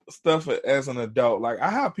stuff as an adult. Like I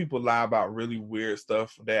have people lie about really weird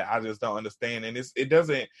stuff that I just don't understand, and it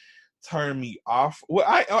doesn't turn me off. Well,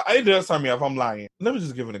 it does turn me off. I'm lying. Let me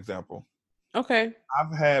just give an example. Okay.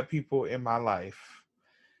 I've had people in my life.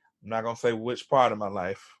 I'm not gonna say which part of my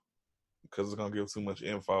life because it's gonna give too much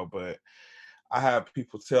info, but I have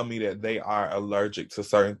people tell me that they are allergic to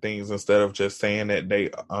certain things instead of just saying that they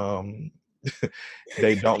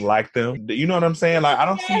they don't like them. You know what I'm saying? Like I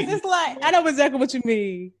don't see. It's like I know exactly what you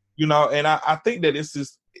mean. You know, and I think that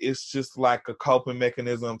it's just like a coping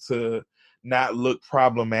mechanism to not look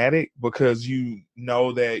problematic because you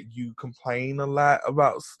know that you complain a lot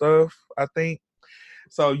about stuff. I think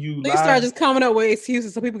so. You You start just coming up with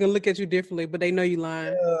excuses so people can look at you differently, but they know you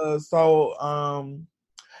lying. So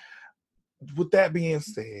with that being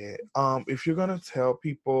said, if you're gonna tell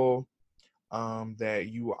people that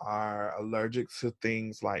you are allergic to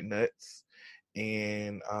things like nuts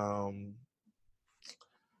and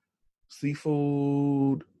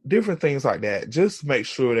seafood, different things like that, just make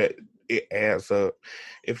sure that it adds up.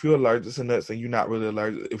 If you're allergic to nuts and you're not really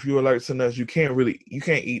allergic, if you're allergic to nuts, you can't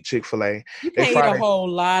eat Chick-fil-A. You can't eat a whole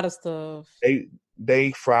lot of stuff.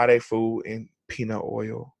 They fry their food in peanut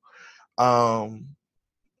oil.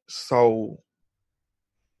 So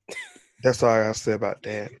that's all I say about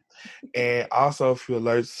that. And also, if you're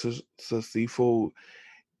allergic to seafood,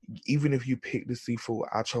 even if you pick the seafood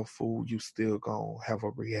out your food, you still gonna have a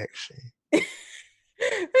reaction.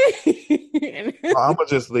 So I'm gonna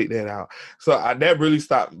just leave that out. So that really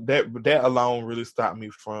stopped. That alone really stopped me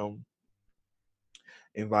from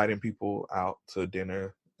inviting people out to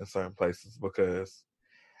dinner in certain places because,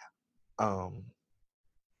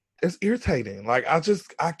 it's irritating. Like I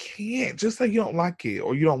can't just say you don't like it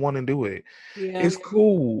or you don't want to do it. Yeah. It's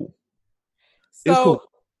cool. So, it's cool.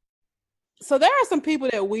 So there are some people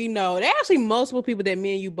that we know. There are actually multiple people that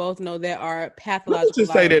me and you both know that are pathological. Let's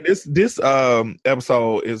just say that this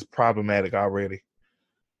episode is problematic already.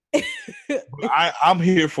 I'm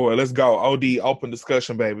here for it. Let's go. OD, open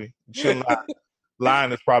discussion, baby.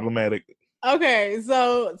 Lying is problematic. Okay,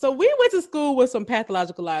 so we went to school with some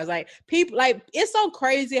pathological liars. Like people, like it's so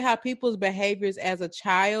crazy how people's behaviors as a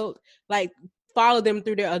child, like, follow them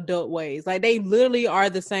through their adult ways. Like they literally are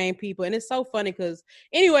the same people. And it's so funny because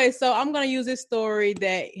anyway, so I'm going to use this story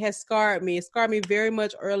that has scarred me. It scarred me very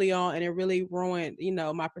much early on and it really ruined,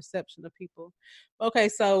 my perception of people. Okay.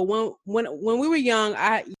 So when we were young,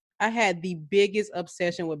 I had the biggest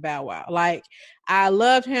obsession with Bow Wow. Like I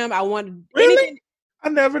loved him. I wanted anything. I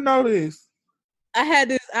never noticed. I had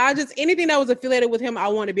this, anything that was affiliated with him, I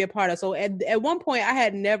wanted to be a part of. So at one point, I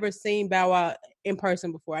had never seen Bow Wow in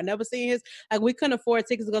person before. I never seen we couldn't afford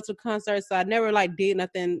tickets to go to the concert. So I never did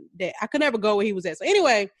nothing that I could never go where he was at. So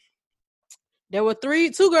anyway, there were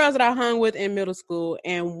two girls that I hung with in middle school.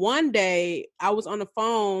 And one day I was on the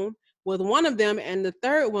phone with one of them and the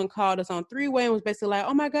third one called us on three-way and was basically like,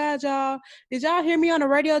 oh my God, y'all, did y'all hear me on the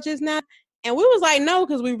radio just now? And we was like, no,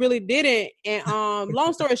 because we really didn't. And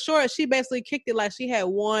long story short, she basically kicked it like she had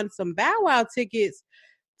won some Bow Wow tickets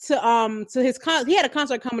to his he had a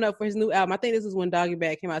concert coming up for his new album. I think this is when Doggy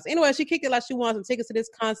Bag came out. So anyway, she kicked it like she won some tickets to this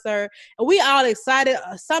concert. And we all excited.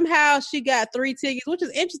 Somehow she got 3 tickets, which is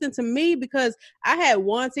interesting to me because I had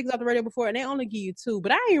 1 ticket off the radio before and they only give you 2.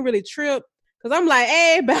 But I ain't really tripped because I'm like,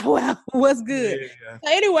 hey, Bow Wow, what's good? Yeah.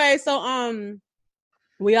 So anyway,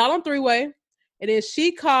 we all on three-way. And then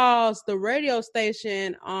she calls the radio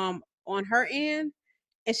station on her end.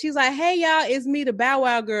 And she's like, hey, y'all, it's me, the Bow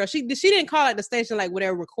Wow girl. She didn't call the station with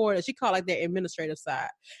their recorder. She called their administrative side.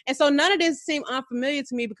 And so none of this seemed unfamiliar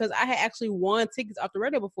to me because I had actually won tickets off the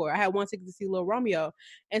radio before. I had 1 ticket to see Lil Romeo.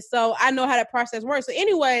 And so I know how that process works. So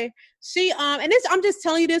anyway, she, and this, I'm just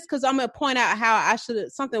telling you this because I'm going to point out how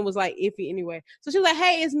something was iffy anyway. So she was like,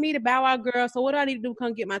 hey, it's me, the Bow Wow girl. So what do I need to do?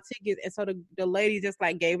 Come get my tickets. And so the lady just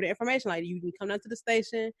gave her the information. You can come down to the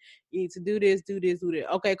station. You need to do this, do this, do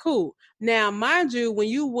that. Okay, cool. Now, mind you,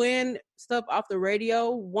 when you win stuff off the radio,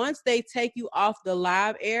 once they take you off the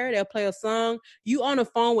live air, they'll play a song, you on the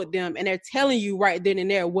phone with them and they're telling you right then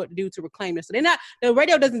and there what to do to reclaim it. So the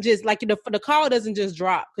radio doesn't just the call doesn't just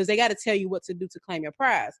drop because they got to tell you what to do to claim your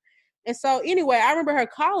prize. And so anyway, I remember her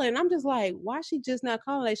calling and I'm just like, why is she just not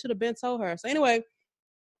calling? They should have been told her. So anyway,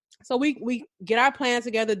 so we get our plan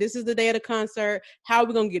together. This is the day of the concert. How are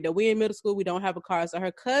we going to get there? We in middle school. We don't have a car. So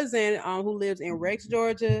her cousin, who lives in Rex,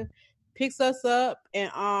 Georgia, picks us up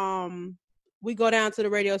and we go down to the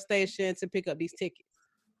radio station to pick up these tickets.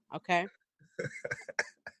 Okay.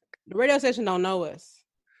 The radio station don't know us.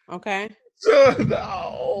 Okay.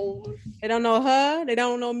 No. They don't know her. They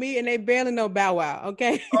don't know me, and they barely know Bow Wow.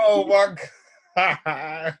 Okay. Oh my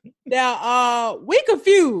God. Now, we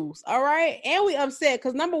confused. All right, and we upset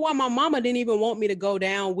because number one, my mama didn't even want me to go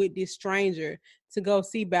down with this stranger to go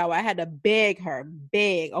see Bow Wow. I had to beg,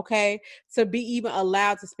 okay, to be even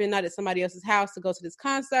allowed to spend night at somebody else's house to go to this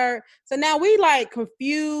concert. So now we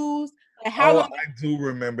confused. How long? I do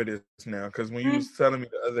remember this now because when you was telling me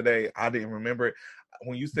the other day, I didn't remember it.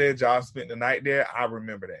 When you said y'all spent the night there, I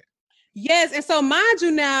remember that. Yes, and so mind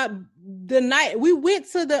you now, the night we went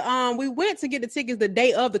to get the tickets the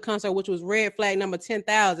day of the concert, which was Red Flag number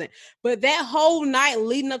 10,000. But that whole night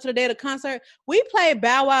leading up to the day of the concert, we played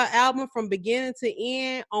Bow Wow album from beginning to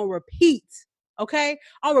end on repeat. Okay,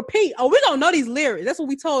 on repeat. Oh, we gonna know these lyrics. That's what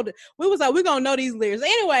we told. We was like, we gonna know these lyrics.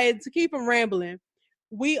 Anyway, to keep them rambling,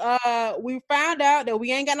 we found out that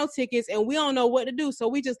we ain't got no tickets and we don't know what to do. So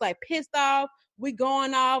we just like pissed off. We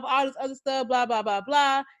going off all this other stuff, blah blah blah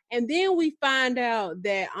blah. And then we find out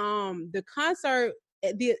that the concert,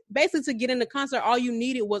 basically to get in the concert, all you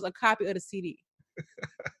needed was a copy of the CD.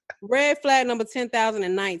 Red Flag number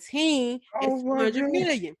 10,019 is 200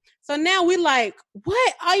 million. So now we like,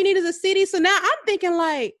 what? All you need is a CD. So now I'm thinking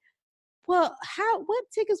like, well, what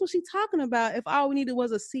tickets was she talking about if all we needed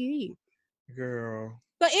was a CD? Girl.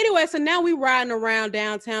 So anyway, so now we riding around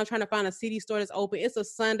downtown trying to find a CD store that's open. It's a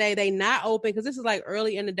Sunday. They not open because this is like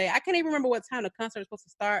early in the day. I can't even remember what time the concert is supposed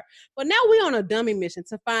to start. But now we on a dummy mission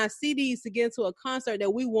to find CDs to get into a concert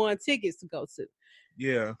that we won tickets to go to.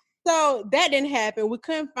 Yeah. So that didn't happen. We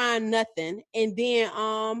couldn't find nothing. And then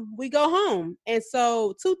we go home. And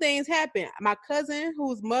so two things happened. My cousin,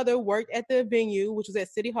 whose mother worked at the venue, which was at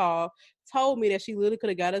City Hall, told me that she literally could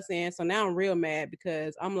have got us in. So now I'm real mad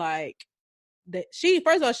because I'm like, that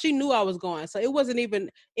first of all, she knew I was going, so it wasn't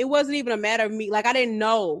even a matter of me. Like, I didn't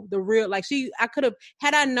know the real, like, I could have,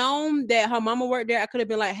 had I known that her mama worked there, I could have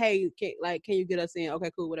been like, hey, can you get us in?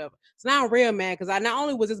 Okay, cool, whatever. So now I'm real mad because I not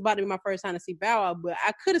only was this about to be my first time to see Bow Wow, but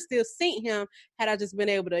I could have still seen him had I just been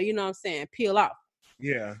able to, you know what I'm saying, peel off.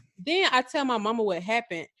 Yeah. Then I tell my mama what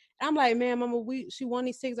happened. I'm like, man, mama, she won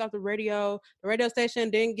these tickets off the radio. The radio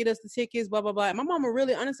station didn't get us the tickets, blah, blah, blah. My mama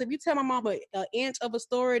really, honestly, if you tell my mama an inch of a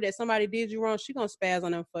story that somebody did you wrong, she gonna spaz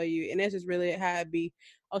on them for you. And that's just really how it be.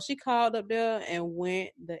 Oh, she called up there and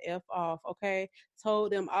went the F off, okay?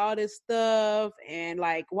 Told them all this stuff and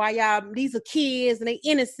like, why y'all, these are kids and they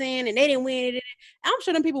innocent and they didn't win it. I'm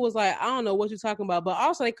sure them people was like, I don't know what you're talking about. But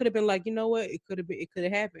also they could have been like, you know what? It could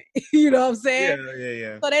have happened. You know what I'm saying?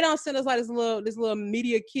 Yeah. So they don't send us like this little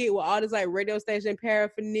media kit with all this like radio station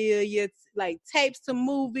paraphernalia, like tapes to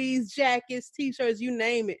movies, jackets, t-shirts, you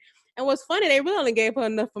name it. And what's funny, they really only gave her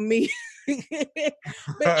enough for me.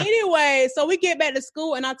 But anyway, so we get back to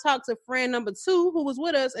school and I talked to friend number 2 who was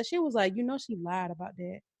with us and she was like, she lied about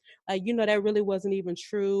that. Like, that really wasn't even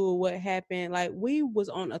true or what happened. Like, we was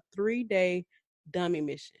on a 3-day dummy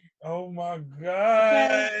mission. Oh my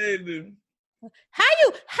God. Okay. How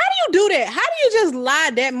do you do that? How do you just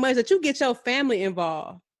lie that much that you get your family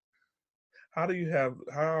involved? How are you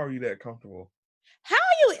that comfortable? How are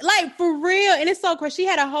you, like, for real? And it's so crazy. She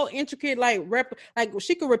had a whole intricate, like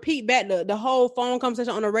she could repeat back the whole phone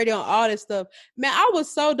conversation on the radio and all this stuff. Man, I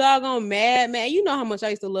was so doggone mad, man. You know how much I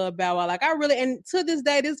used to love Bow Wow. Like, and to this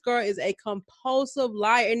day, this girl is a compulsive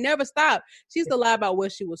liar. It never stopped. She used to lie about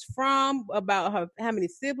where she was from, about how many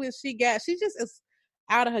siblings she got. She just is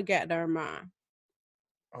out of her goddamn mind.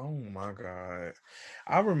 Oh my God.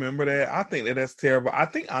 I remember that. I think that's terrible. I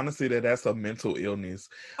think honestly that's a mental illness.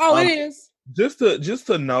 Oh, it is. Just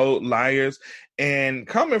to know liars, and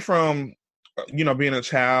coming from, being a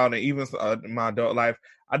child and even my adult life,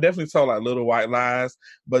 I definitely told like little white lies,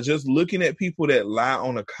 but just looking at people that lie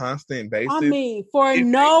on a constant basis. I mean, for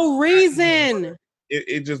no reason.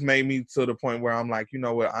 It just made me to the point where I'm like, you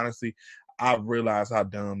know what, honestly, I realize how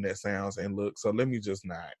dumb that sounds and looks. So let me just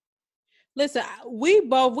not. Listen, we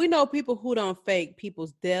know people who don't fake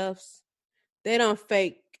people's deaths. They don't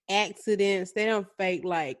fake accidents. They don't fake,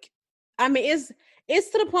 like, I mean, it's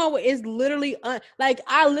to the point where it's literally like,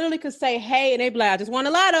 I literally could say, hey, and they be like, I just won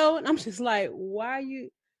a lotto. And I'm just like, why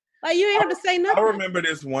you, like, you ain't have to say nothing. I remember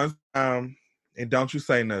this one time, and don't you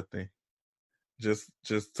say nothing. Just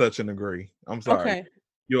touch and agree. I'm sorry. Okay.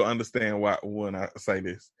 You'll understand why when I say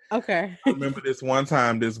this. Okay. I remember this one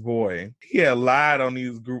time, this boy, he had lied on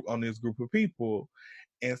this group of people.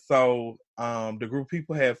 And so the group of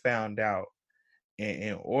people had found out. And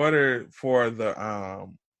in order for the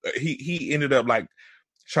he ended up like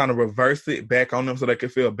trying to reverse it back on them so they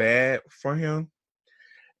could feel bad for him.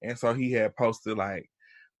 And so he had posted like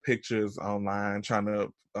pictures online trying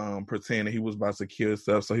to pretend that he was about to kill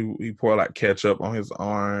himself. So he poured like ketchup on his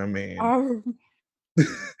arm and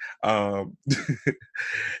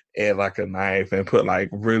and like a knife, and put like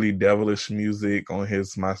really devilish music on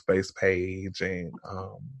his MySpace page, and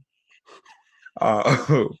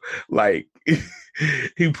like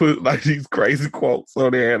he put like these crazy quotes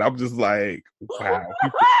on there, and I'm just like, wow.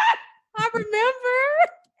 I remember.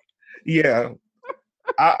 Yeah.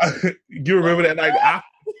 You remember that night?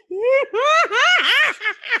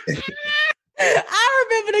 I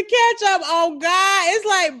remember for the ketchup. Oh God, it's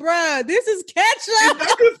like, bruh, this is ketchup. Is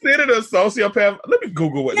that considered a sociopath? Let me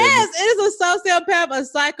Google what that means. Yes, it is a sociopath, a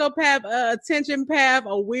psychopath, a attention path,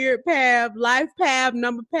 a weird path, life path,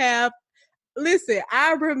 number path. Listen,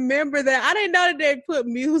 I remember that. I didn't know that they put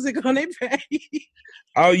music on their page.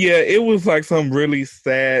 Oh yeah, it was like some really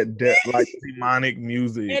sad, like demonic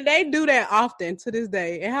music, and they do that often to this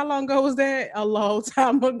day. And how long ago was that? A long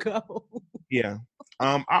time ago. Yeah.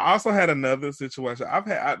 I also had another situation. Now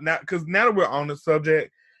that we're on the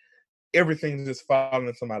subject, everything's just falling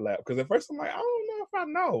into my lap. Because at first I'm like, I don't know if I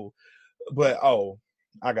know, but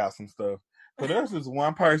I got some stuff. So there's this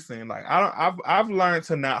one person. Like I've learned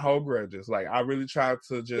to not hold grudges. Like I really try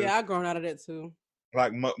to just I've grown out of that too.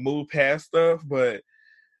 Like move past stuff, but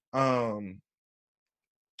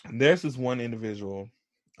there's this one individual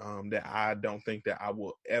that I don't think that I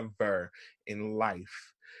will ever in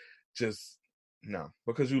life just no,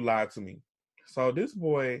 because you lied to me. So this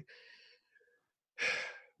boy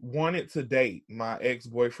wanted to date my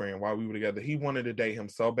ex-boyfriend while we were together. He wanted to date him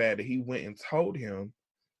so bad that he went and told him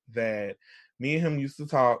that me and him used to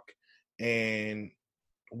talk and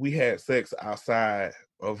we had sex outside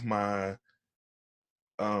of my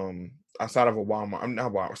outside of a Walmart. I'm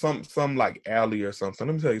not Walmart, some like alley or something.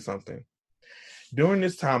 Let me tell you something. During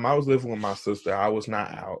this time, I was living with my sister. I was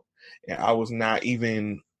not out, and I was not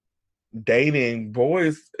even dating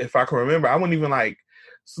boys. If I can remember, I wasn't even like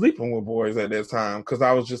sleeping with boys at that time because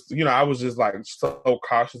I was just, I was just like so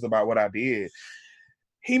cautious about what I did.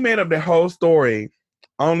 He made up that whole story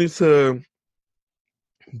only to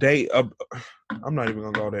date. I'm not even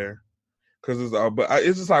gonna go there. Cause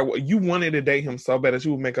it's just like you wanted to date him so bad that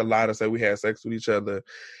you would make a lie to say we had sex with each other,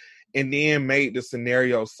 and then made the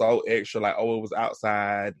scenario so extra. Like, it was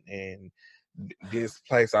outside and this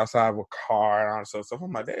place outside of a car and all that stuff.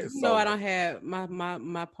 I'm like, that is so. No, I don't have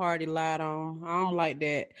my party light on. I don't like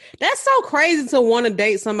that. That's so crazy to want to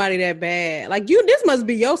date somebody that bad. Like this must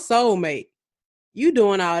be your soulmate. You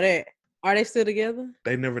doing all that? Are they still together?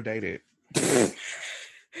 They never dated.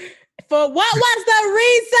 For what was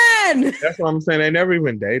the reason? That's what I'm saying. They never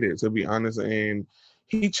even dated, to be honest. And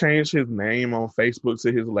he changed his name on Facebook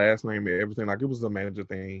to his last name and everything. Like, it was a major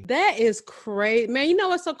thing. That is crazy. Man, you know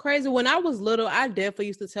what's so crazy? When I was little, I definitely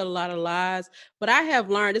used to tell a lot of lies. But I have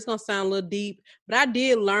learned, it's going to sound a little deep, but I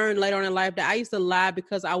did learn later on in life that I used to lie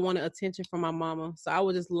because I wanted attention from my mama. So I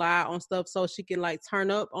would just lie on stuff so she can, like,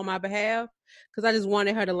 turn up on my behalf. Because I just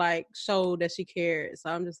wanted her to, like, show that she cared. So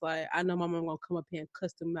I'm just like, I know my mom going to come up here and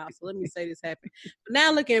cuss them out. So let me say this happened. But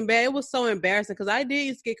now looking back, it was so embarrassing because I did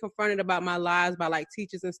used to get confronted about my lies by, like,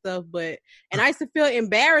 teachers and stuff. And I used to feel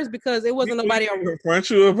embarrassed because it wasn't nobody around. Confront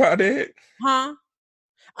you about it? Huh?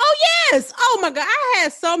 Oh, yes. Oh, my God. I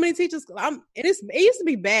had so many teachers. It used to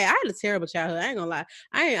be bad. I had a terrible childhood. I ain't gonna lie.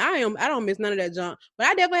 I don't miss none of that junk. But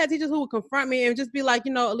I definitely had teachers who would confront me and just be like,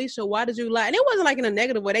 Alicia, why did you lie? And it wasn't like in a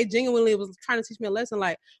negative way. They genuinely was trying to teach me a lesson.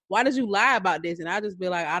 Like, why did you lie about this? And I just be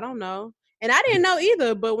like, I don't know. And I didn't know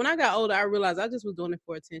either. But when I got older, I realized I just was doing it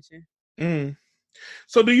for attention.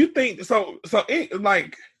 So do you think,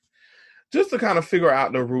 like, just to kind of figure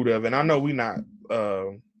out the root of it, and I know we're not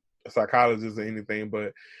psychologists or anything,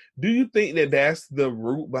 but do you think that that's the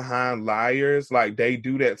root behind liars? Like, they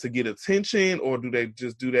do that to get attention, or do they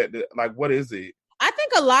just do that like, what is it? I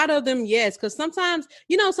think a lot of them, yes, because sometimes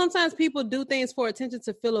people do things for attention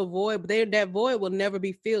to fill a void, but that void will never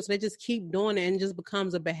be filled, so they just keep doing it and it just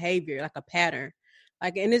becomes a behavior, like a pattern.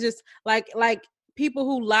 Like, and it's just like people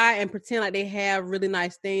who lie and pretend like they have really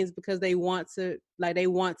nice things because they want to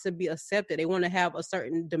be accepted. They want to have a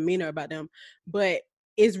certain demeanor about them, but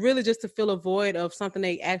it's really just to fill a void of something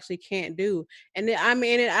they actually can't do. And I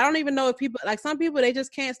don't even know if people, like, some people, they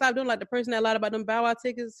just can't stop doing, like the person that lied about them Bow Wow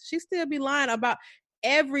tickets, she still be lying about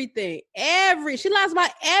everything. She lies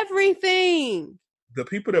about everything. The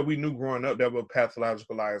people that we knew growing up that were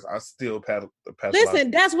pathological liars are still pathological.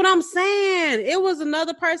 Listen, that's what I'm saying. It was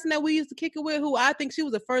another person that we used to kick it with who I think she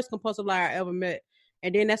was the first compulsive liar I ever met.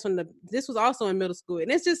 And then that's when this was also in middle school.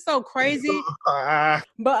 And it's just so crazy. But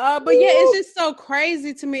yeah, it's just so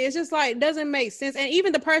crazy to me. It's just like, doesn't make sense. And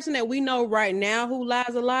even the person that we know right now who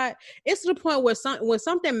lies a lot, it's to the point where when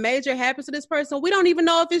something major happens to this person, we don't even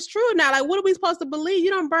know if it's true or not. Like, what are we supposed to believe? You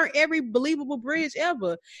don't burn every believable bridge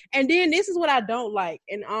ever. And then this is what I don't like.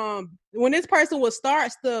 And when this person would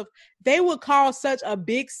start stuff, they would cause such a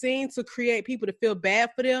big scene to create people to feel bad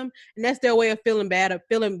for them. And that's their way of feeling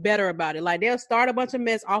better about it. Like, they'll start a bunch of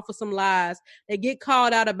mess off of some lies. They get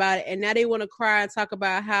called out about it. And now they want to cry and talk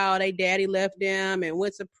about how they daddy left them and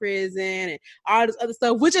went to prison and all this other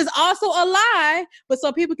stuff, which is also a lie. But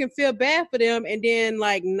so people can feel bad for them and then,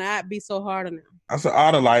 like, not be so hard on them. I said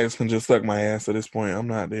all the liars can just suck my ass at this point. I'm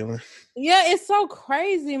not dealing. Yeah, it's so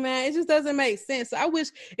crazy, man. It just doesn't make sense. So I wish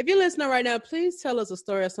if you're listening right now, please tell us a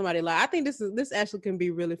story of somebody lie. I think this actually can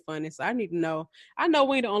be really funny. So I need to know. I know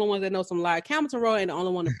we ain't the only ones that know some lies. Hamilton Road ain't the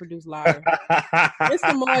only one to produce liars. There's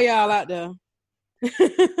some more y'all out there.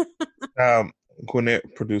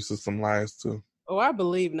 Gwinnett produces some lies too. Oh, I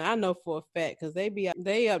believe now. I know for a fact because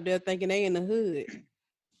they up there thinking they in the hood.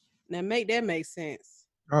 Now make that make sense.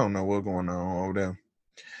 I don't know what's going on over there.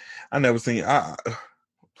 I never seen. I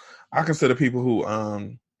consider people who are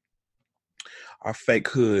fake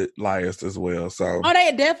hood liars as well. So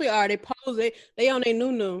they definitely are. They pose it. They on their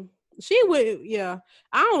new. She would, yeah.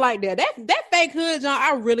 I don't like that. That fake hood, John.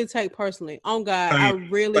 I really take personally. On God, I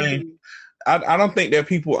really do. I don't think that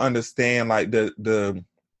people understand like the.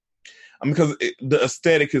 I mean, because the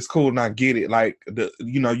aesthetic is cool, and I get it. Like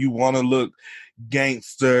you want to look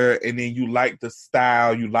gangster, and then you like the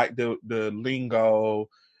style, you like the lingo,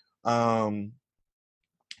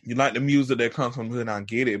 you like the music that comes from the hood. And I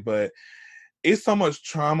get it, but it's so much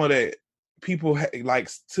trauma that people like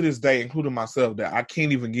to this day, including myself, that I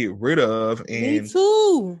can't even get rid of. And me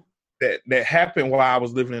too. That happened while I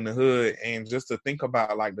was living in the hood, and just to think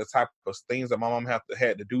about like the type of things that my mom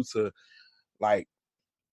had to do to like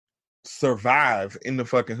survive in the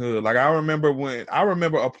fucking hood. Like I remember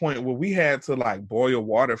a point where we had to like boil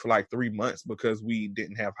water for like 3 months because we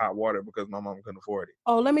didn't have hot water because my mom couldn't afford it.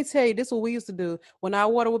 Oh, let me tell you, this is what we used to do. When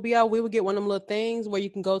our water would be out, we would get one of them little things where you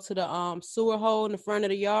can go to the sewer hole in the front of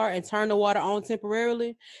the yard and turn the water on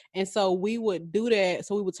temporarily. And so we would do that.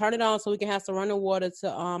 So we would turn it on so we can have some running water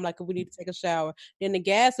to like if we need to take a shower. Then the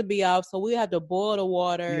gas would be off, so we have to boil the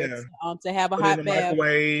water to have a hot bath.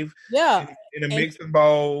 Microwave. Yeah. In a mixing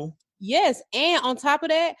bowl. Yes, and on top of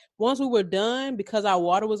that, once we were done, because our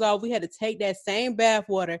water was off, we had to take that same bath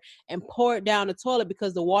water and pour it down the toilet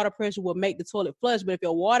because the water pressure will make the toilet flush. But if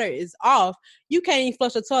your water is off, you can't even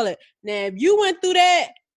flush the toilet. Now, if you went through that,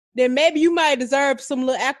 then maybe you might deserve some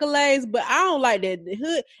little accolades, but I don't like that. The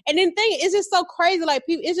hood. And then it's just so crazy. Like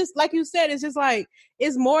people, it's just like you said, it's just like,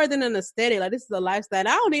 it's more than an aesthetic. Like this is a lifestyle. And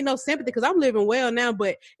I don't need no sympathy because I'm living well now,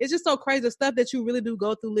 but it's just so crazy. The stuff that you really do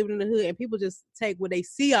go through living in the hood, and people just take what they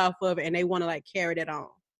see off of it and they want to like carry that on.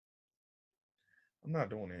 I'm not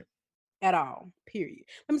doing it. At all, period.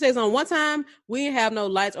 Let me say something. One time we didn't have no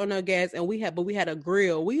lights or no gas, and we had a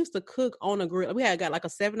grill. We used to cook on a grill. We had got like a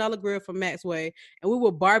 $7 grill from Maxway, and we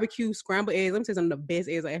would barbecue scrambled eggs. Let me say some of the best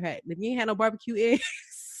eggs I ever had. If you ain't had no barbecue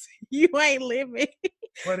eggs, you ain't living. Wait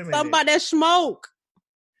a minute. Something about that smoke.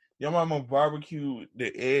 Your mama barbecue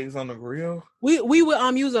the eggs on the grill? We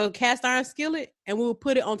would use a cast iron skillet and we would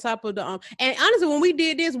put it on top of the and honestly when we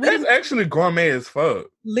did this, that's actually gourmet as fuck.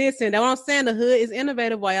 Listen, that's what I'm saying. The hood is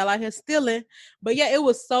innovative while y'all out here stealing. But yeah, it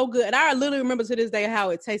was so good. And I literally remember to this day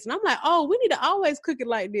how it tasted. And I'm like, oh, we need to always cook it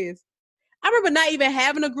like this. I remember not even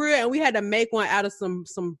having a grill and we had to make one out of some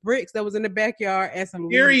bricks that was in the backyard and some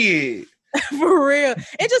period. For real.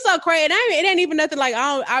 It's just so crazy. It ain't even nothing like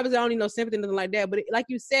I don't need no sympathy, nothing like that. But like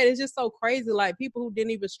you said, it's just so crazy. Like people who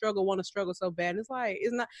didn't even struggle want to struggle so bad. It's like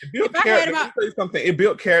it's not. Let me tell you something. It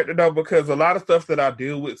built character though, because a lot of stuff that I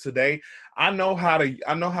deal with today, I know how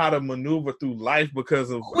to maneuver through life because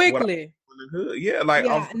of quickly. Yeah, like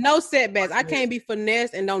no setbacks. I can't be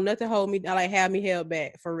finessed and don't nothing hold me. Like have me held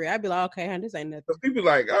back for real. I'd be like, okay, honey, this ain't nothing. People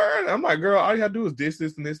like, all right. I'm like, girl, all you gotta do is this,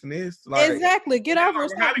 and this, and this. Like, exactly. Get off her.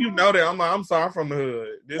 How do you know that? I'm like, I'm sorry, from the hood.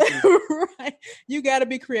 This is right. You gotta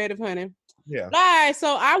be creative, honey. Yeah. All right,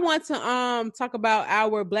 so I want to talk about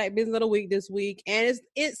our Black Business of the Week this week, and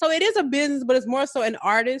it is a business, but it's more so an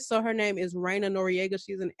artist. So her name is Reina Noriega.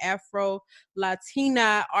 She's an Afro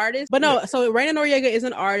Latina artist. But no, so Reina Noriega is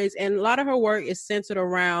an artist, and a lot of her work is centered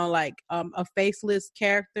around like a faceless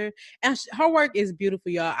character, and her work is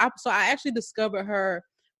beautiful, y'all. I actually discovered her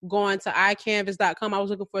going to iCanvas.com. I was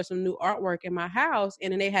looking for some new artwork in my house,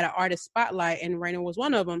 and then they had an artist spotlight, and Reina was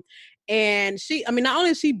one of them. And not only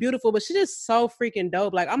is she beautiful, but she's just so freaking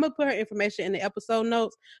dope. Like, I'm gonna put her information in the episode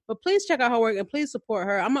notes, but please check out her work and please support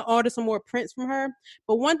her. I'm gonna order some more prints from her.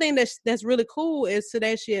 But one thing that's really cool is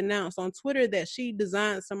today she announced on Twitter that she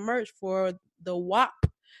designed some merch for the WAP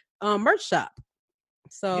merch shop.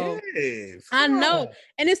 So yes, I know.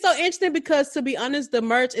 And it's so interesting because, to be honest, the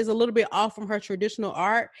merch is a little bit off from her traditional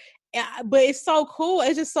art. But it's so cool.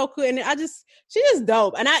 It's just so cool. And she's just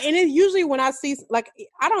dope. And it usually when I see, like,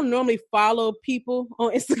 I don't normally follow people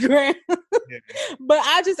on Instagram, but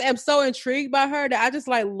I just am so intrigued by her that I just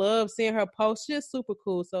like love seeing her post. She's just super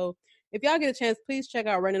cool. So if y'all get a chance, please check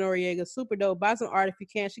out Renan Noriega. Super dope. Buy some art if you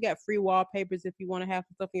can. She got free wallpapers if you want to have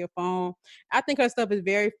some stuff on your phone. I think her stuff is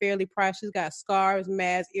very fairly priced. She's got scarves,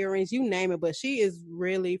 masks, earrings, you name it, but she is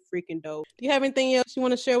really freaking dope. Do you have anything else you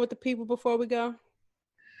want to share with the people before we go?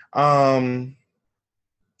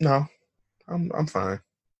 No, I'm fine.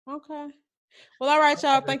 Okay. Well, all right,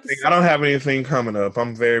 y'all. Thank you. I don't have anything coming up.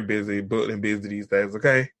 I'm very busy, booked and busy these days.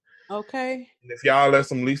 Okay. Okay. And if y'all are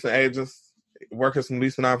some leasing agents, work at some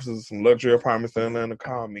leasing offices, some luxury apartments, then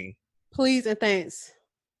call me. Please and thanks.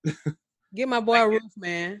 Get my boy a roof,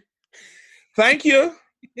 man. Thank you.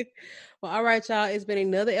 Well, all right, y'all. It's been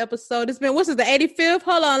another episode. It's been, what's it, the 85th?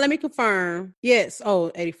 Hold on, let me confirm. Yes.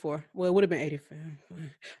 Oh, 84. Well, it would have been 85.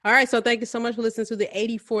 All right. So thank you so much for listening to the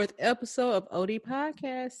 84th episode of OD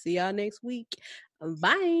Podcast. See y'all next week.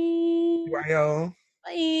 Bye. Bye, y'all.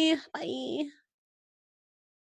 Bye. Bye.